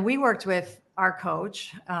 But then we worked with our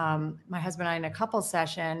coach, my husband and I, in a couple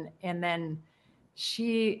session, and then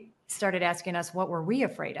she started asking us what were we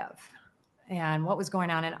afraid of and what was going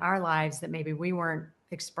on in our lives that maybe we weren't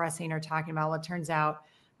expressing or talking about. Well, it turns out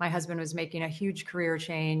my husband was making a huge career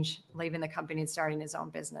change, leaving the company and starting his own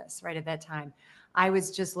business right at that time. I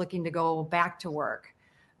was just looking to go back to work.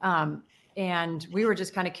 And we were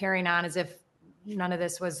just kind of carrying on as if none of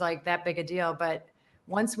this was like that big a deal. But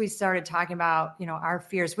once we started talking about, our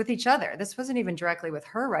fears with each other, this wasn't even directly with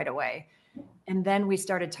her right away. And then we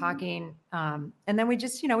started talking, and then we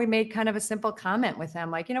just, we made kind of a simple comment with them.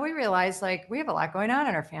 Like, we realized like we have a lot going on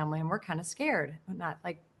in our family and we're kind of scared. Not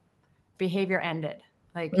like behavior ended.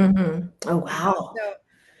 Like, Oh, wow. So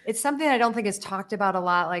it's something I don't think is talked about a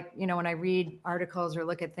lot. Like, when I read articles or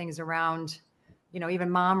look at things around, even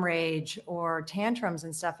mom rage or tantrums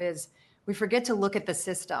and stuff, is we forget to look at the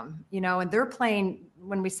system, and they're playing,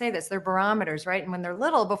 when we say this, they're barometers, right? And when they're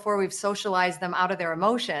little, before we've socialized them out of their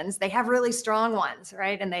emotions, they have really strong ones,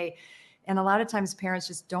 right? And they And a lot of times parents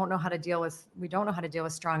just don't know how to deal with, we don't know how to deal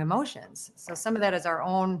with strong emotions. So some of that is our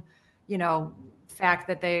own, fact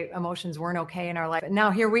that emotions weren't okay in our life. And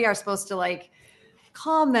now here we are supposed to like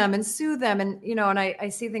calm them and soothe them. And, and I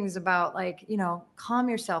see things about like, calm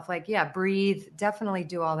yourself, like, yeah, breathe, definitely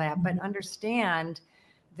do all that, but understand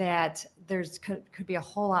that could be a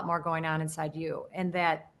whole lot more going on inside you, and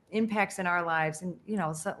that impacts in our lives. And,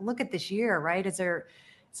 so look at this year, right? It's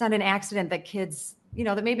not an accident that kids,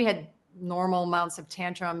 that maybe had normal amounts of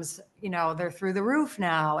tantrums, they're through the roof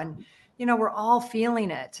now. And, we're all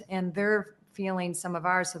feeling it, and they're feeling some of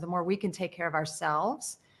ours. So the more we can take care of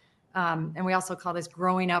ourselves, and we also call this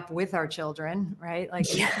growing up with our children, right? Like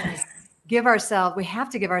we have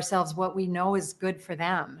to give ourselves what we know is good for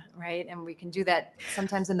them, right? And we can do that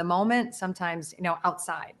sometimes in the moment, sometimes,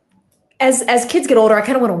 outside. As kids get older, I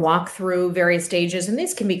kind of want to walk through various stages, and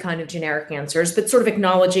these can be kind of generic answers, but sort of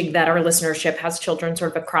acknowledging that our listenership has children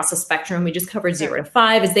sort of across the spectrum. We just covered 0 to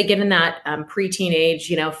 5 as they get in that preteen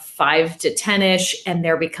age, 5 to 10-ish, and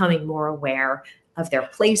they're becoming more aware of their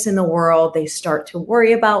place in the world. They start to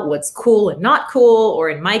worry about what's cool and not cool, or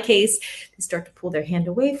in my case, they start to pull their hand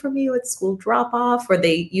away from you at school drop off, or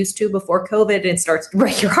they used to before COVID, and it starts to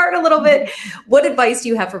break your heart a little bit. What advice do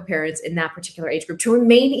you have for parents in that particular age group to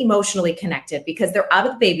remain emotionally connected? Because they're out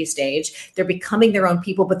of the baby stage, they're becoming their own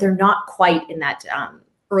people, but they're not quite in that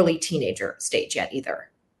early teenager stage yet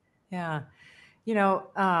either. Yeah.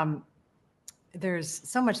 There's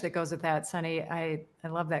so much that goes with that, Sunny. I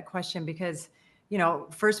love that question because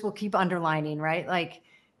first we'll keep underlining, right? Like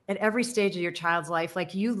at every stage of your child's life,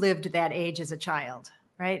 like you lived that age as a child,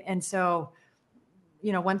 right? And so,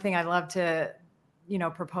 one thing I love to,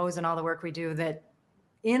 propose in all the work we do, that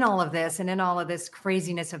in all of this and in all of this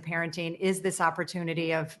craziness of parenting is this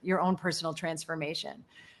opportunity of your own personal transformation,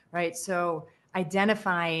 right? So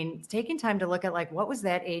taking time to look at like, what was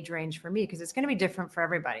that age range for me? Because it's going to be different for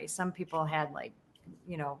everybody. Some people had like,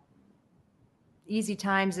 easy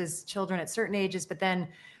times as children at certain ages, but then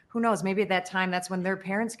who knows, maybe at that time, that's when their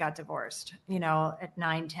parents got divorced, at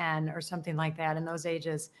 9, 10 or something like that in those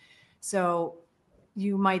ages. So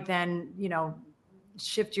you might then,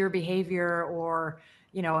 shift your behavior or,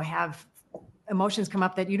 have emotions come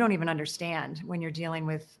up that you don't even understand when you're dealing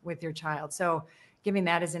with your child. So giving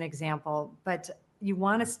that as an example, but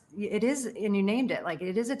it is, and you named it, like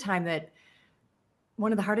it is a time that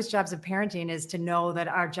one of the hardest jobs of parenting is to know that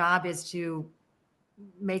our job is to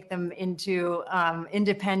make them into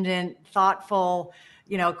independent, thoughtful,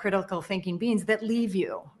 critical thinking beings that leave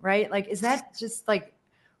you, right? Like, is that just like,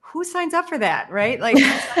 who signs up for that, right? Like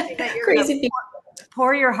something that you're Crazy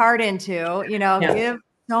pour your heart into, give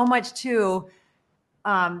so much to,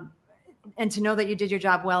 and to know that you did your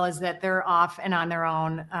job well is that they're off and on their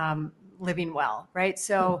own, living well, right?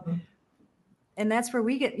 So, and that's where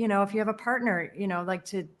we get, if you have a partner, like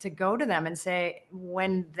to go to them and say,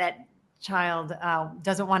 when that child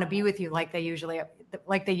doesn't want to be with you like they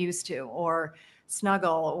used to, or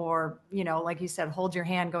snuggle, or, like you said, hold your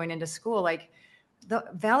hand going into school, like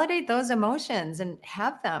validate those emotions and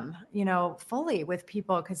have them, fully with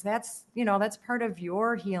people. Cause that's part of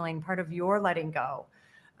your healing, part of your letting go.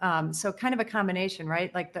 So kind of a combination,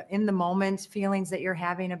 right? Like in the moment feelings that you're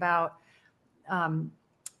having about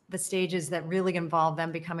the stages that really involve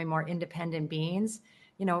them becoming more independent beings,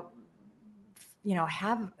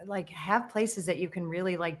 have places that you can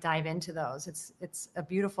really like dive into those. It's a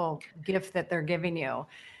beautiful gift that they're giving you.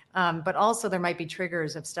 But also there might be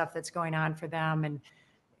triggers of stuff that's going on for them. And,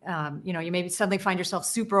 you maybe suddenly find yourself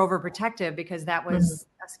super overprotective because that was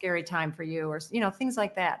a scary time for you, or, things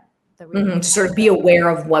like that. To sort of be aware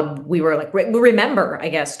of what we were like, we remember, I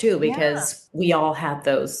guess, too, because we all had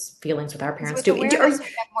those feelings with our parents too. We have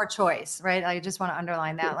more choice, right? I just want to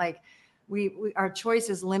underline that. Like our choice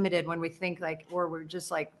is limited when we think like, or we're just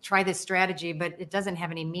like, try this strategy, but it doesn't have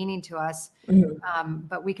any meaning to us.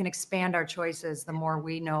 But we can expand our choices the more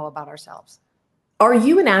we know about ourselves. Are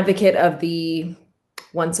you an advocate of the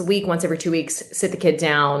once a week, once every 2 weeks, sit the kid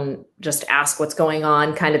down, just ask what's going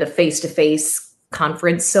on, kind of the face-to-face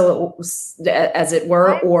conference, as it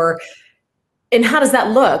were, and how does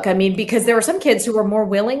that look? I mean, because there are some kids who are more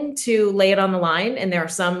willing to lay it on the line, and there are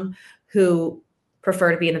some who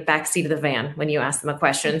prefer to be in the backseat of the van when you ask them a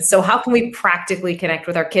question. So how can we practically connect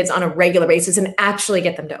with our kids on a regular basis and actually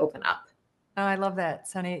get them to open up? Oh, I love that,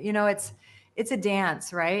 Sunny. It's a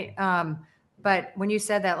dance, right? But when you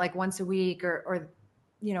said that, like once a week or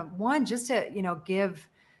one, just to, give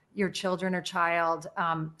your children or child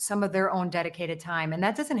some of their own dedicated time. And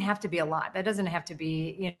that doesn't have to be a lot. That doesn't have to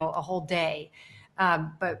be, a whole day.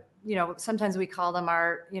 But, sometimes we call them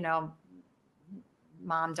our,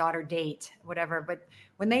 mom-daughter date, whatever. But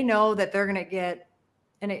when they know that they're going to get,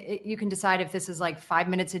 and you can decide if this is like 5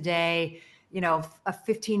 minutes a day, a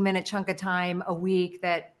 15-minute chunk of time a week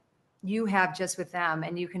that you have just with them.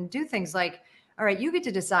 And you can do things like, all right, you get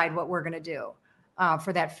to decide what we're going to do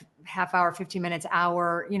for that half hour, 15 minutes,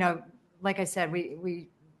 hour. Like I said, we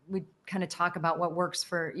kind of talk about what works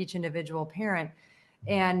for each individual parent.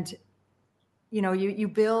 And, you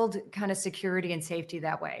build kind of security and safety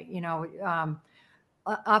that way.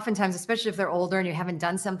 Oftentimes, especially if they're older and you haven't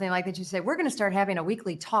done something like that, you say, we're going to start having a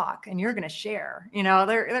weekly talk and you're going to share.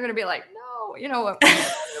 They're going to be like, no,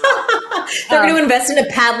 they're going to invest in a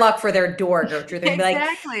padlock for their door, Gertrude. They're going to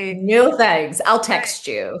exactly. be like, no thanks, I'll text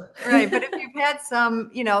you. Right. But if you've had some,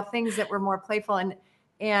 things that were more playful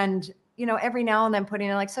and every now and then putting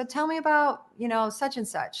in like, so tell me about, such and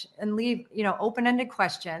such, and leave, open-ended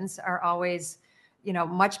questions are always,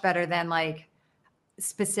 much better than like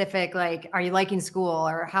specific, like, are you liking school,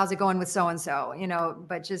 or how's it going with so-and-so,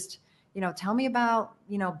 but just, tell me about,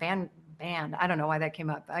 band. I don't know why that came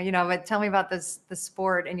up, but tell me about the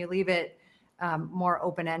sport, and you leave it more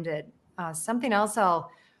open-ended. Something else I'll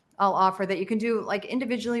offer that you can do like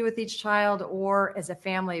individually with each child or as a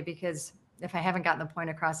family, because if I haven't gotten the point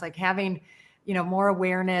across, like having, more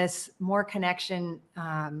awareness, more connection,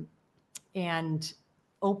 and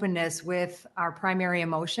openness with our primary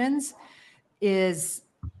emotions is,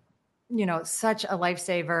 such a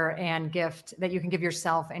lifesaver and gift that you can give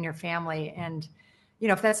yourself and your family. And,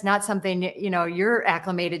 if that's not something, you're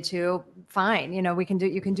acclimated to, fine. You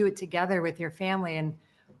can do it together with your family. And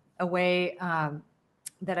a way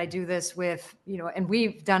that I do this with, and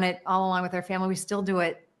we've done it all along with our family. We still do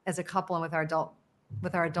it as a couple and with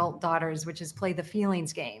our adult daughters, which is play the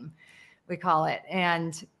feelings game, we call it.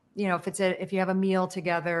 And, if you have a meal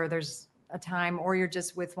together, there's a time, or you're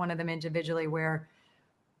just with one of them individually, where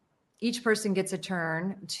each person gets a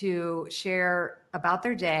turn to share about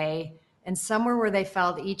their day and somewhere where they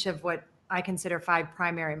felt each of what I consider 5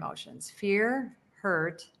 primary emotions: fear,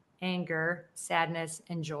 hurt, anger, sadness,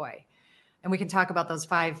 and joy. And we can talk about those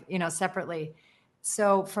 5, separately.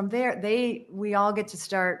 So from there, we all get to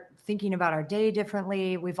start thinking about our day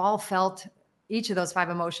differently. We've all felt each of those 5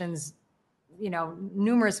 emotions,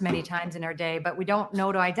 many times in our day, but we don't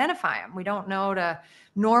know to identify them. We don't know to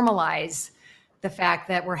normalize the fact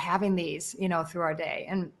that we're having these, through our day.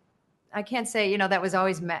 And I can't say, that was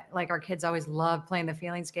always like our kids always loved playing the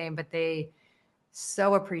feelings game, but they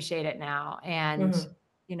so appreciate it now. And,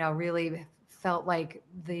 really felt like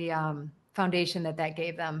the foundation that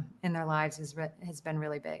gave them in their lives has been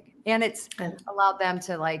really big. And it's allowed them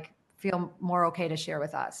to like feel more okay to share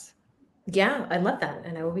with us. Yeah, I love that.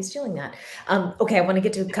 And I will be stealing that. Okay, I want to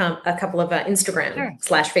get to a couple of Instagram /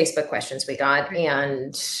 Facebook questions we got.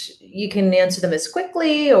 And you can answer them as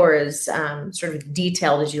quickly or as sort of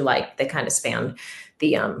detailed as you like. They kind of span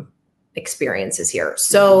the experiences here.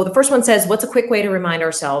 So the first one says, what's a quick way to remind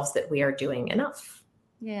ourselves that we are doing enough?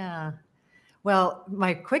 Yeah. Well,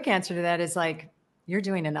 my quick answer to that is like, you're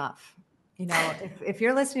doing enough. If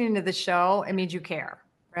you're listening to the show, it means you care,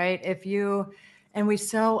 right? And we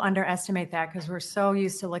so underestimate that because we're so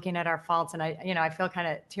used to looking at our faults. And I feel kind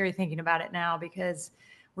of teary thinking about it now because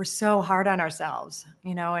we're so hard on ourselves,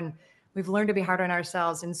 and we've learned to be hard on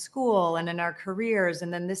ourselves in school and in our careers.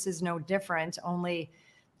 And then this is no different. Only,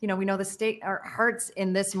 we know the state, our heart's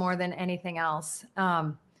in this more than anything else.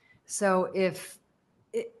 So if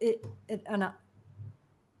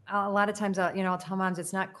a lot of times, I'll tell moms,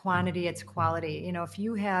 it's not quantity, it's quality. If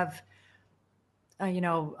you have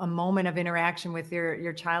a moment of interaction with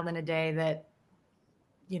your child in a day that,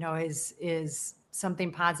 is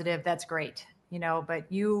something positive, that's great,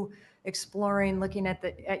 but you exploring, looking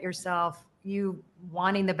at yourself, you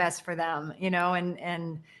wanting the best for them,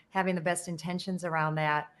 and having the best intentions around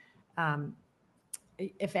that.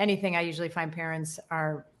 If anything, I usually find parents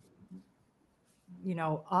are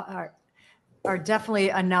definitely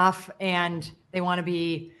enough and they want to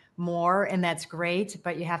be more, and that's great,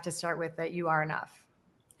 but you have to start with that you are enough.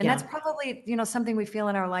 And that's probably, something we feel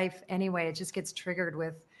in our life anyway. It just gets triggered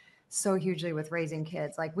so hugely with raising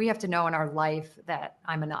kids. Like we have to know in our life that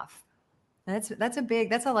I'm enough. And that's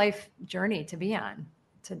a life journey to be on.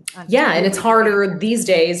 And it's harder these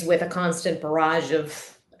days with a constant barrage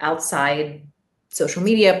of outside social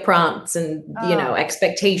media prompts and,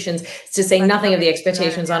 expectations, to say nothing of the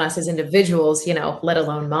expectations on us as individuals, let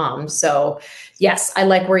alone moms. So yes, I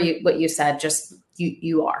like what you said, just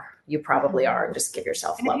you probably are, and just give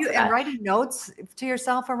yourself love for that. And writing notes to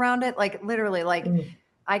yourself around it, like literally, like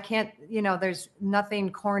I can't, there's nothing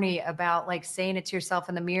corny about like saying it to yourself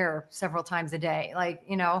in the mirror several times a day. Like,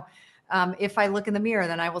 if I look in the mirror,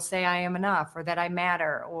 then I will say I am enough, or that I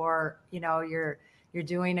matter, or, you're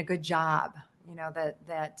doing a good job,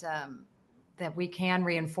 that we can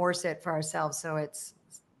reinforce it for ourselves. So it's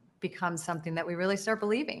becomes something that we really start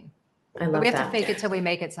believing. I love but we have that. to fake it till we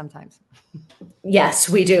make it sometimes. Yes,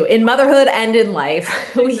 we do. In motherhood and in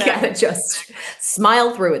life, we gotta just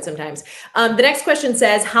smile through it sometimes. The next question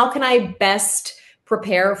says, how can I best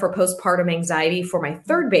prepare for postpartum anxiety for my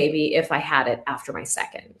third baby if I had it after my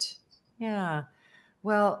second? Yeah.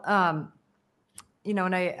 Well,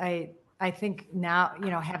 and I think now,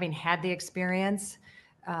 having had the experience,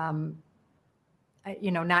 not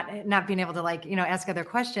being able to ask other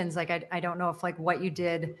questions, I don't know if what you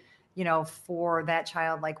did, for that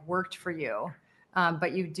child, worked for you.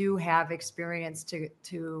 But you do have experience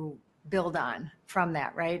to build on from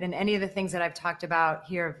that. Right. And any of the things that I've talked about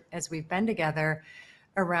here as we've been together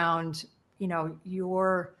around,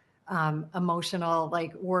 your emotional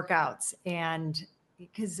workouts, and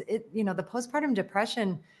because the postpartum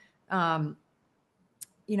depression,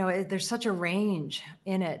 there's such a range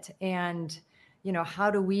in it. And, how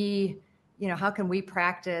can we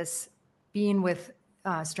practice being with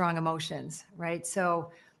strong emotions, right?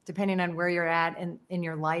 So depending on where you're at in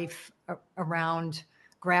your life around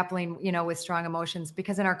grappling, with strong emotions,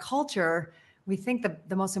 because in our culture, we think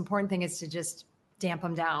the most important thing is to just damp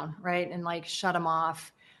them down, right? And shut them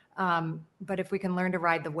off. But if we can learn to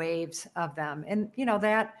ride the waves of them, and,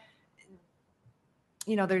 that,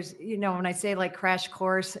 there's, when I say crash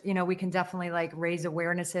course, we can definitely raise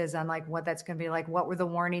awarenesses on what that's going to be like. What were the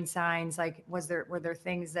warning signs? Were there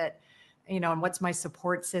things that, and what's my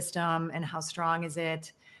support system and how strong is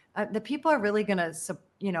it? The people are really going to,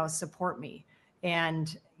 support me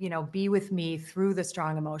and, be with me through the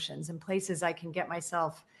strong emotions and places I can get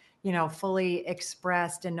myself, fully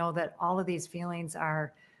expressed and know that all of these feelings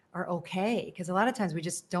are okay. Because a lot of times we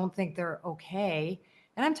just don't think they're okay.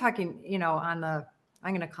 And I'm talking,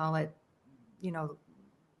 I'm going to call it,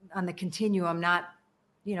 on the continuum, not,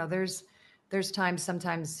 there's times,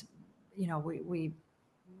 sometimes, we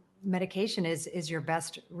medication is your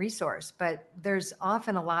best resource, but there's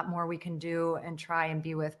often a lot more we can do and try and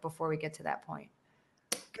be with before we get to that point.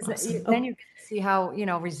 Because Awesome. then you get to see how,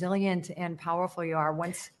 resilient and powerful you are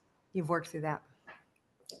once you've worked through that.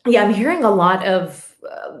 Yeah, I'm hearing a lot of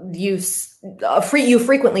you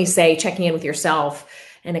frequently say checking in with yourself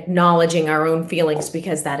and acknowledging our own feelings,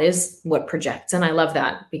 because that is what projects. And I love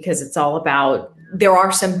that, because it's all about, there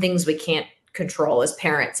are some things we can't control as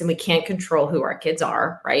parents, and we can't control who our kids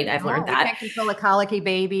are, right? I've learned that. We can't control a colicky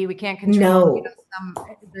baby. We can't control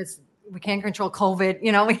we can't control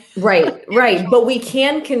COVID, Right. But we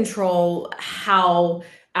can control how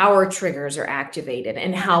our triggers are activated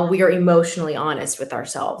and how we are emotionally honest with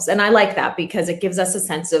ourselves. And I like that, because it gives us a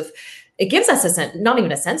sense, not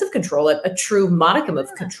even a sense of control, a true modicum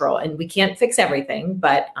of control. And we can't fix everything,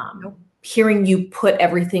 but hearing you put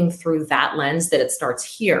everything through that lens, that it starts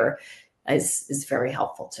here, is very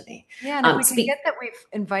helpful to me. Yeah. And if we can get that we've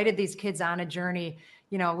invited these kids on a journey,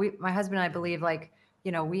 my husband and I believe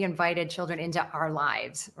we invited children into our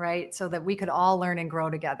lives, right? So that we could all learn and grow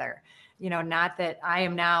together. Not that I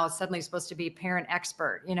am now suddenly supposed to be parent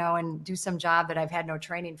expert, and do some job that I've had no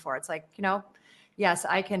training for. It's yes,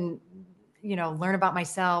 I can, learn about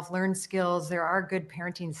myself, learn skills. There are good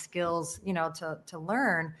parenting skills, to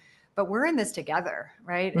learn, but we're in this together,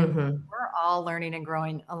 right? And we're all learning and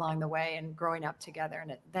growing along the way and growing up together.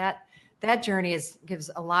 And that journey gives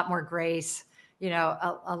a lot more grace,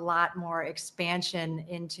 a lot more expansion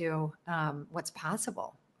into what's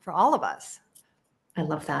possible for all of us. I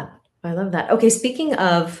love that. Okay, speaking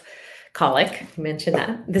of colic, you mentioned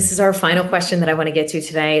that. This is our final question that I want to get to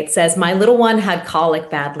today. It says, my little one had colic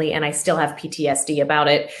badly, and I still have PTSD about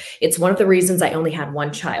it. It's one of the reasons I only had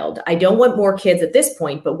one child. I don't want more kids at this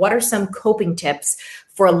point, but what are some coping tips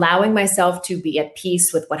for allowing myself to be at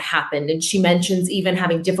peace with what happened? And she mentions even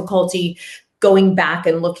having difficulty going back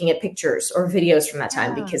and looking at pictures or videos from that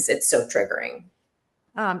time because it's so triggering.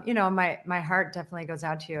 My heart definitely goes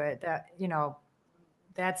out to you.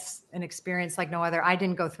 That's an experience like no other. I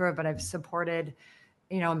didn't go through it, but I've supported,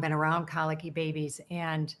 and been around colicky babies,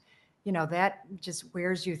 and, that just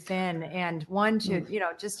wears you thin. And one should,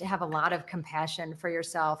 just have a lot of compassion for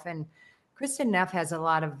yourself. And Kristen Neff has a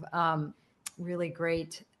lot of really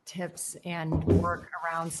great tips and work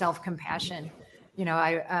around self-compassion.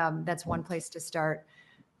 That's one place to start,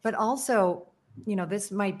 but also,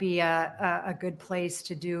 this might be a good place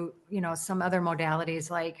to do, some other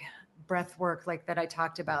modalities like breath work, like that I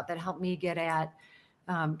talked about, that help me get at,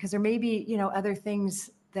 because there may be, other things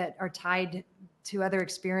that are tied to other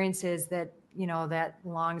experiences that, that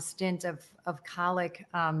long stint of colic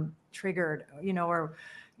triggered, or,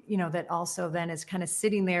 that also then is kind of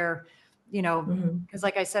sitting there, because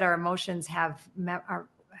like I said, our emotions have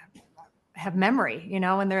memory,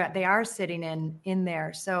 and they are sitting in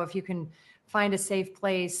there. So if you can find a safe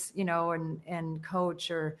place, and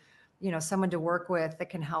coach or, someone to work with that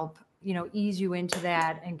can help, ease you into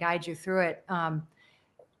that and guide you through it.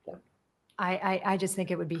 I just think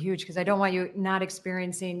it would be huge, because I don't want you not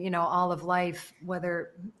experiencing, all of life,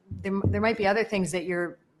 whether there might be other things that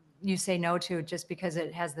you say no to just because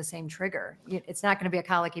it has the same trigger. It's not going to be a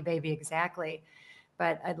colicky baby exactly,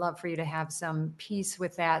 but I'd love for you to have some peace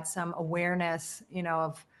with that, some awareness,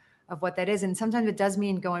 of what that is. And sometimes it does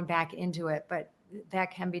mean going back into it, but that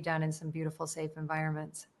can be done in some beautiful, safe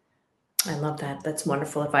environments. I love that. That's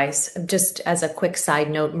wonderful advice. Just as a quick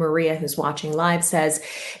side note, Maria, who's watching live, says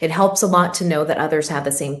it helps a lot to know that others have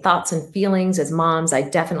the same thoughts and feelings as moms. I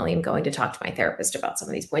definitely am going to talk to my therapist about some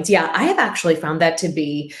of these points. Yeah, I have actually found that to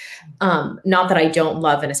be, not that I don't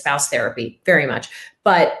love an espouse therapy very much,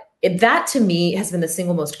 but that to me has been the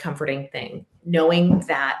single most comforting thing, knowing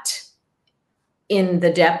that in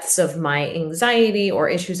the depths of my anxiety or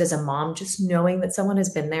issues as a mom, just knowing that someone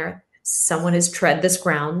has been there, someone has tread this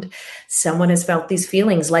ground, someone has felt these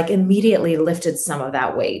feelings, like immediately lifted some of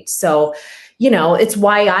that weight. So, it's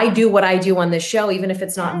why I do what I do on this show, even if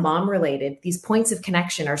it's not mom related. These points of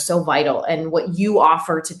connection are so vital. And what you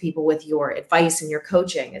offer to people with your advice and your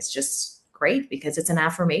coaching is just great, because it's an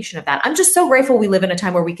affirmation of that. I'm just so grateful we live in a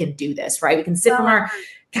time where we can do this, right? We can sit from our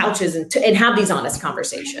couches and have these honest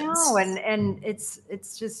conversations. No, and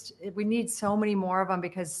it's just, we need so many more of them,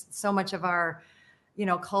 because so much of our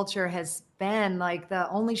culture has been like the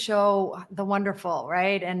only show, the wonderful,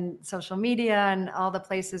 right? And social media and all the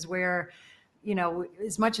places where,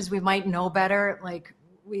 as much as we might know better, like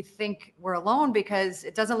we think we're alone because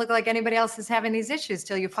it doesn't look like anybody else is having these issues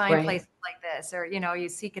till you find places like this, or, you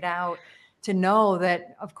seek it out to know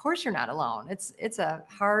that of course you're not alone. It's a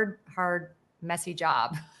hard, messy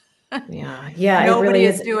job. Yeah. Nobody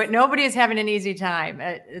is having an easy time.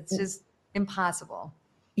 It's just impossible.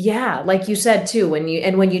 Yeah. Like you said too, when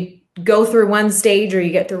you go through one stage or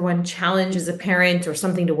you get through one challenge as a parent or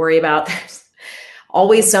something to worry about, there's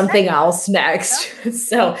always something else next.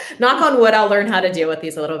 So knock on wood, I'll learn how to deal with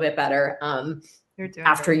these a little bit better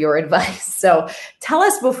after your advice. So tell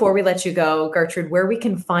us, before we let you go, Gertrude, where we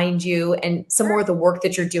can find you and some more of the work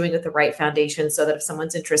that you're doing with the Right Foundation, so that if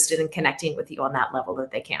someone's interested in connecting with you on that level,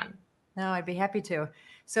 that they can. No, I'd be happy to.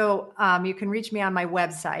 So you can reach me on my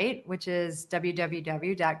website, which is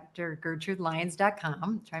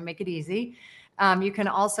www.drgertrudelyons.com. Try and make it easy. You can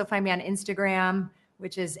also find me on Instagram,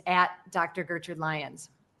 which is at Dr. Gertrude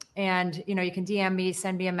Lyons. And, you can DM me,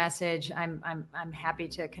 send me a message. I'm happy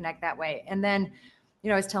to connect that way. And then,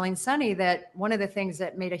 I was telling Sunny that one of the things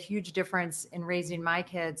that made a huge difference in raising my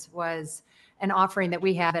kids was an offering that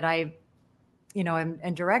we have that I, am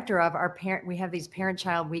director of. We have these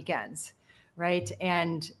parent-child weekends, right?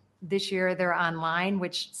 And this year they're online,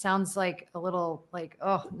 which sounds like a little like,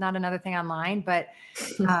 oh, not another thing online, but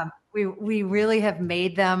we really have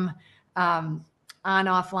made them on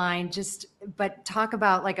offline, but talk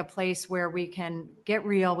about like a place where we can get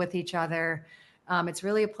real with each other. It's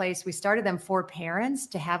really a place, we started them for parents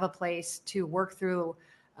to have a place to work through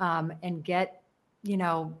and get,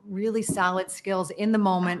 really solid skills in the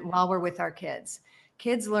moment while we're with our kids.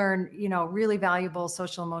 Kids learn, really valuable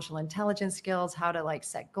social emotional intelligence skills, how to like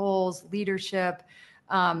set goals, leadership.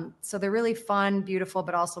 So they're really fun, beautiful,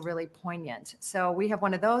 but also really poignant. So we have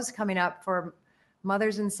one of those coming up for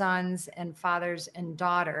mothers and sons and fathers and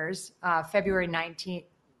daughters, February 19th,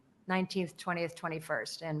 20th,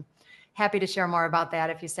 21st. And happy to share more about that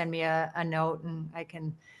if you send me a note, and I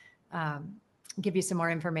can give you some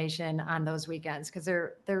more information on those weekends, because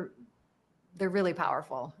they're really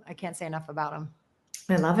powerful. I can't say enough about them.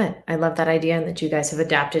 I love it. I love that idea, and that you guys have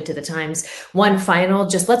adapted to the times. One final,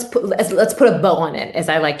 just let's put a bow on it, as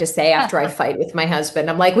I like to say after I fight with my husband.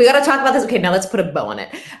 I'm like, we got to talk about this. Okay, now let's put a bow on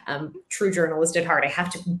it. True journalist at heart, I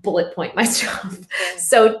have to bullet point myself.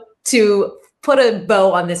 So to put a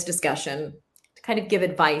bow on this discussion, to kind of give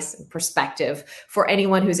advice and perspective for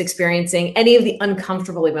anyone who's experiencing any of the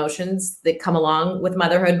uncomfortable emotions that come along with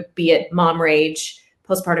motherhood, be it mom rage,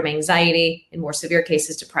 postpartum anxiety, in more severe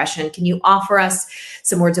cases, depression. Can you offer us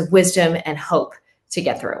some words of wisdom and hope to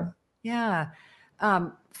get through? Yeah.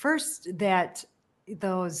 First, that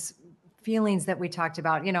those feelings that we talked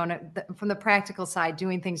about, from the practical side,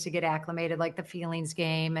 doing things to get acclimated, like the feelings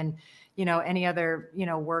game and, any other,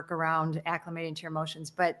 work around acclimating to your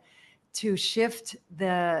emotions, but to shift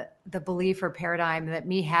the belief or paradigm that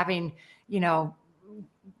me having,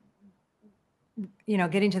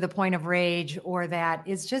 getting to the point of rage, or that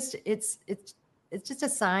is just, it's just a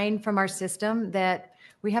sign from our system that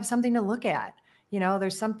we have something to look at.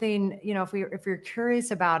 There's something, if you're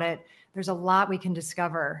curious about it, there's a lot we can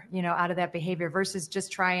discover, out of that behavior versus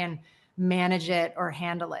just try and manage it or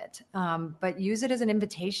handle it. But use it as an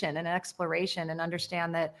invitation and an exploration, and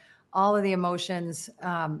understand that all of the emotions,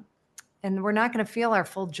 and we're not going to feel our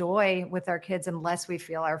full joy with our kids unless we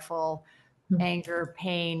feel our full anger,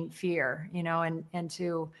 pain, fear, and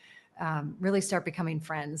to really start becoming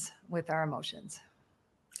friends with our emotions.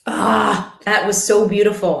 Ah, that was so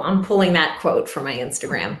beautiful. I'm pulling that quote from my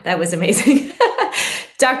Instagram. That was amazing.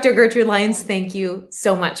 Dr. Gertrude Lyons, thank you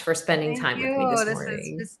so much for spending time with me this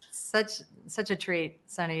morning. This is such a treat,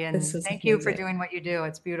 Sunny, and thank amazing. you for doing what you do.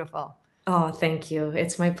 It's beautiful. Oh, thank you.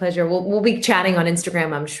 It's my pleasure. We'll be chatting on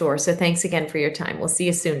Instagram, I'm sure. So thanks again for your time. We'll see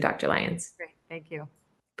you soon, Dr. Lyons. Great. Thank you.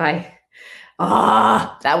 Bye.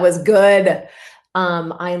 Ah, that was good. I'm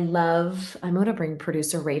going to bring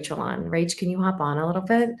producer Rachel on. Rach, can you hop on a little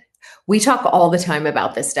bit? We talk all the time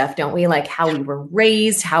about this stuff, don't we? Like how we were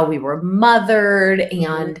raised, how we were mothered.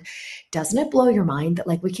 And doesn't it blow your mind that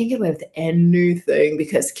like we can't get away with anything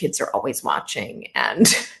because kids are always watching and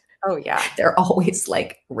oh yeah, they're always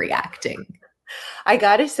like reacting. I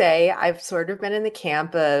gotta say, I've sort of been in the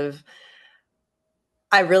camp of,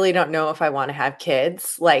 I really don't know if I want to have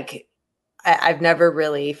kids. Like I've never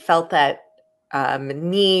really felt that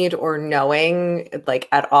need or knowing like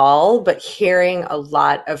at all, but hearing a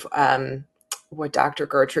lot of what Dr.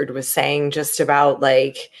 Gertrude was saying just about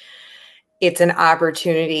like, it's an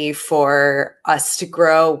opportunity for us to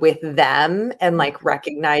grow with them and like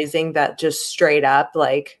recognizing that just straight up,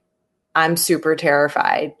 like I'm super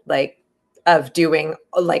terrified, like of doing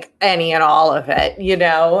like any and all of it,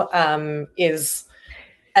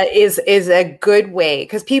 is a good way,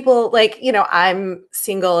 because people like, I'm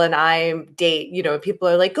single and I date, people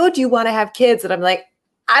are like, oh, do you want to have kids? And I'm like,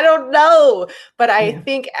 I don't know. But I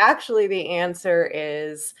think actually the answer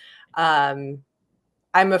is I'm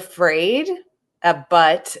afraid,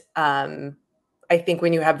 but I think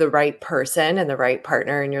when you have the right person and the right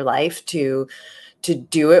partner in your life to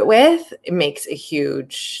do it with, it makes a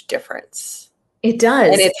huge difference. It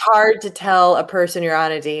does. And it's hard to tell a person you're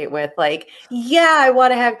on a date with, like, yeah, I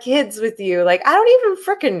want to have kids with you. Like, I don't even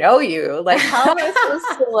freaking know you. Like, how am I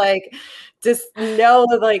supposed to like just know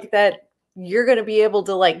like that you're going to be able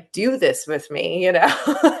to like do this with me,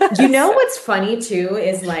 What's funny too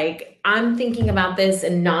is like, I'm thinking about this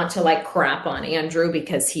and not to like crap on Andrew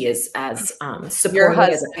because he is as supportive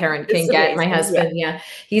as a parent can get. My husband,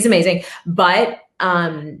 he's amazing. But,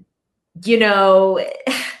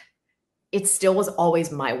 it still was always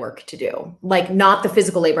my work to do, like not the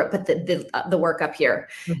physical labor, but the work up here.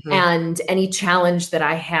 Mm-hmm. And any challenge that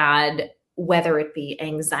I had, whether it be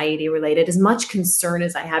anxiety related, as much concern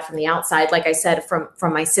as I had from the outside, like I said, from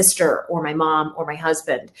my sister or my mom or my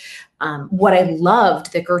husband. What I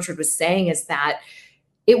loved that Gertrude was saying is that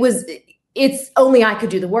it's only I could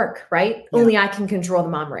do the work, right? Yeah. Only I can control the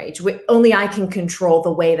mom rage. Only I can control the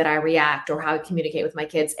way that I react or how I communicate with my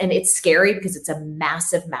kids. And it's scary because it's a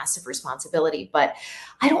massive, massive responsibility. But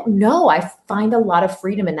I don't know. I find a lot of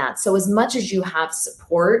freedom in that. So as much as you have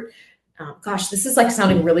support, gosh, this is like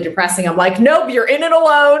sounding really depressing. I'm like, nope, you're in it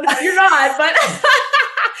alone. You're not, but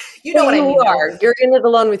you know what I mean. You are. You're in it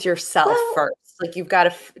alone with yourself first. Like you've got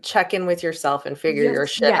to check in with yourself and figure your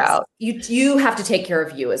shit out. You have to take care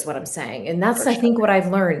of you is what I'm saying. And that's, I think what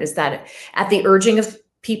I've learned is that at the urging of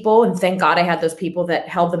people, and thank God I had those people that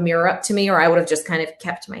held the mirror up to me, or I would have just kind of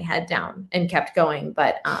kept my head down and kept going.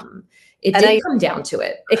 But it did come down to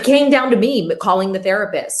it. It came down to me calling the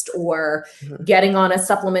therapist or getting on a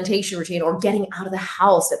supplementation routine or getting out of the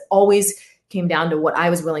house. It always came down to what I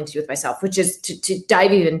was willing to do with myself, which is to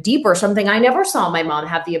dive even deeper. Something I never saw my mom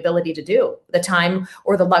have the ability to do, the time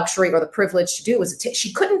or the luxury or the privilege to do was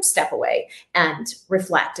she couldn't step away and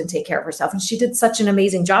reflect and take care of herself. And she did such an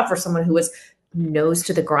amazing job for someone who was nose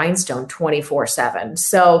to the grindstone 24/7.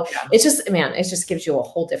 So it's just, man, it just gives you a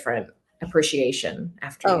whole different appreciation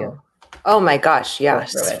after you. Oh my gosh.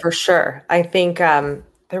 Yes, for sure. I think,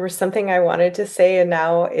 there was something I wanted to say and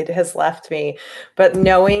now it has left me, but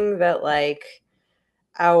knowing that like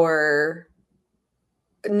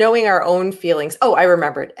knowing our own feelings. Oh, I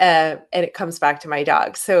remembered. And it comes back to my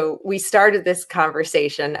dog. So we started this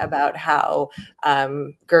conversation about how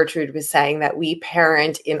Gertrude was saying that we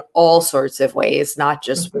parent in all sorts of ways, not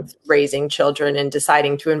just with raising children and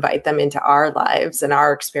deciding to invite them into our lives and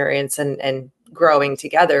our experience and growing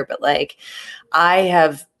together. But like, I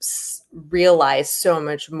have realized so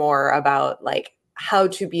much more about like how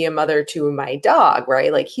to be a mother to my dog,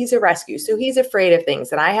 right? Like he's a rescue, so he's afraid of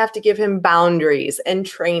things and I have to give him boundaries and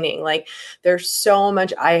training. Like there's so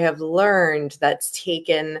much I have learned that's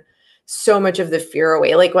taken so much of the fear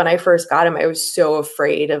away. Like when I first got him, I was so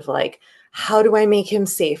afraid of like, how do I make him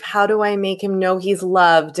safe? How do I make him know he's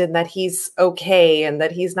loved and that he's okay and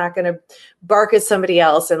that he's not going to bark at somebody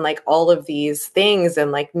else and like all of these things.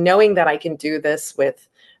 And like knowing that I can do this with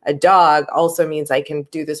a dog also means I can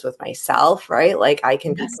do this with myself, right? Like I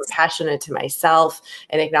can be compassionate to myself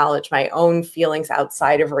and acknowledge my own feelings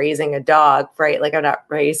outside of raising a dog, right? Like I'm not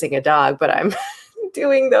raising a dog, but I'm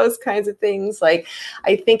doing those kinds of things. Like,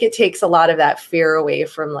 I think it takes a lot of that fear away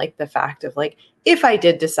from like the fact of like, if I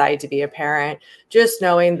did decide to be a parent, just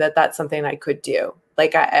knowing that that's something I could do.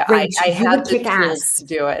 Like I have the tools to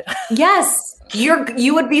do it. Yes.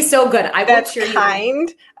 You would be so good. I That's will cheer kind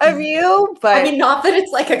of you, but I mean, not that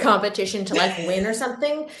it's like a competition to like win or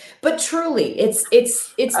something, but truly it's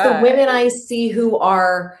the women I see who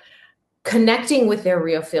are connecting with their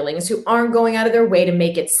real feelings, who aren't going out of their way to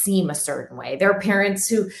make it seem a certain way. They're parents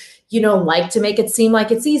who, like to make it seem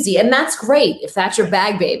like it's easy. And that's great. If that's your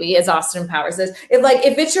bag, baby, as Austin Powers says,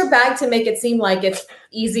 if it's your bag to make it seem like it's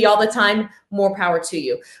easy all the time, more power to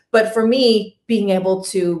you. But for me, being able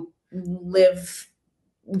to live,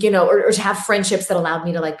 or to have friendships that allowed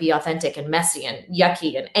me to like be authentic and messy and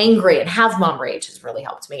yucky and angry and have mom rage has really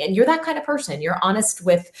helped me. And you're that kind of person. You're honest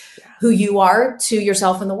with who you are to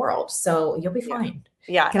yourself and the world. So you'll be fine.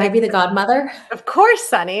 Yeah. Can I be the godmother? Of course,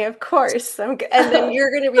 Sunny. Of course. And then you're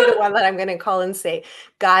going to be the one that I'm going to call and say,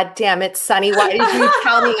 God damn it, Sunny. Why did you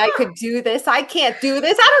tell me I could do this? I can't do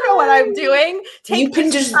this. I don't know what I'm doing. Take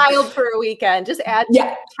this child for a weekend. Just add to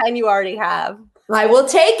the 10 you already have. I will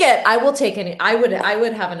take it. I will take it. I would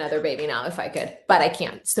have another baby now if I could, but I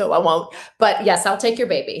can't, so I won't. But yes, I'll take your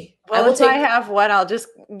baby. Well, I have one,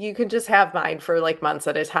 you can just have mine for like months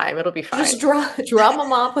at a time. It'll be fine. Just drop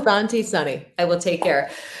them off with Auntie Sunny. I will take care.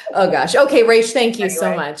 Oh gosh. Okay, Rach, thank you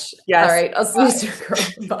so much. Yes. All right. I'll see you soon, girl.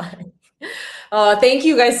 Bye. Thank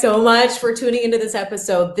you guys so much for tuning into this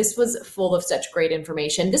episode. This was full of such great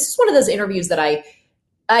information. This is one of those interviews that I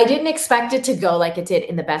didn't expect it to go like it did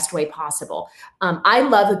in the best way possible. I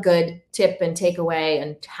love a good tip and takeaway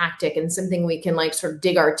and tactic and something we can like sort of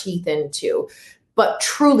dig our teeth into. But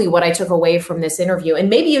truly what I took away from this interview, and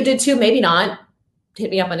maybe you did too, maybe not,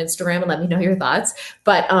 hit me up on Instagram and let me know your thoughts,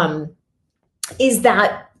 but is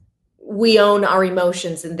that we own our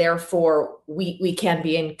emotions and therefore we can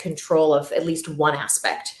be in control of at least one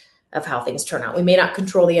aspect of how things turn out. We may not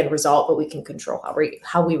control the end result, but we can control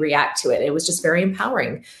how we react to it. It was just very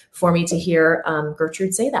empowering for me to hear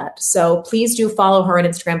Gertrude say that. So please do follow her on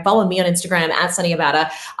Instagram. Follow me on Instagram at sunnyabata.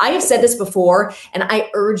 I have said this before, and I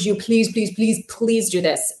urge you, please, please, please, please do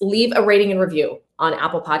this. Leave a rating and review on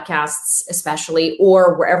Apple Podcasts, especially,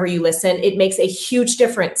 or wherever you listen. It makes a huge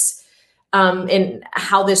difference in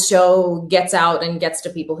how this show gets out and gets to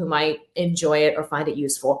people who might enjoy it or find it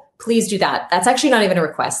useful. Please do that. That's actually not even a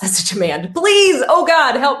request. That's a demand. Please. Oh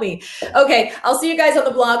God, help me. Okay. I'll see you guys on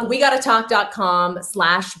the blog,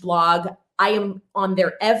 wegottotalk.com/blog. I am on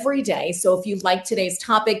there every day. So if you like today's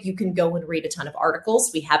topic, you can go and read a ton of articles.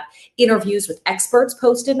 We have interviews with experts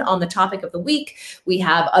posted on the topic of the week. We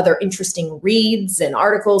have other interesting reads and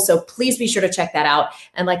articles. So please be sure to check that out.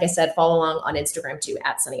 And like I said, follow along on Instagram too,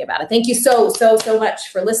 at sunnyabata. Thank you so much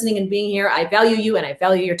for listening and being here. I value you and I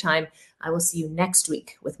value your time. I will see you next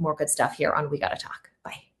week with more good stuff here on We Gotta Talk.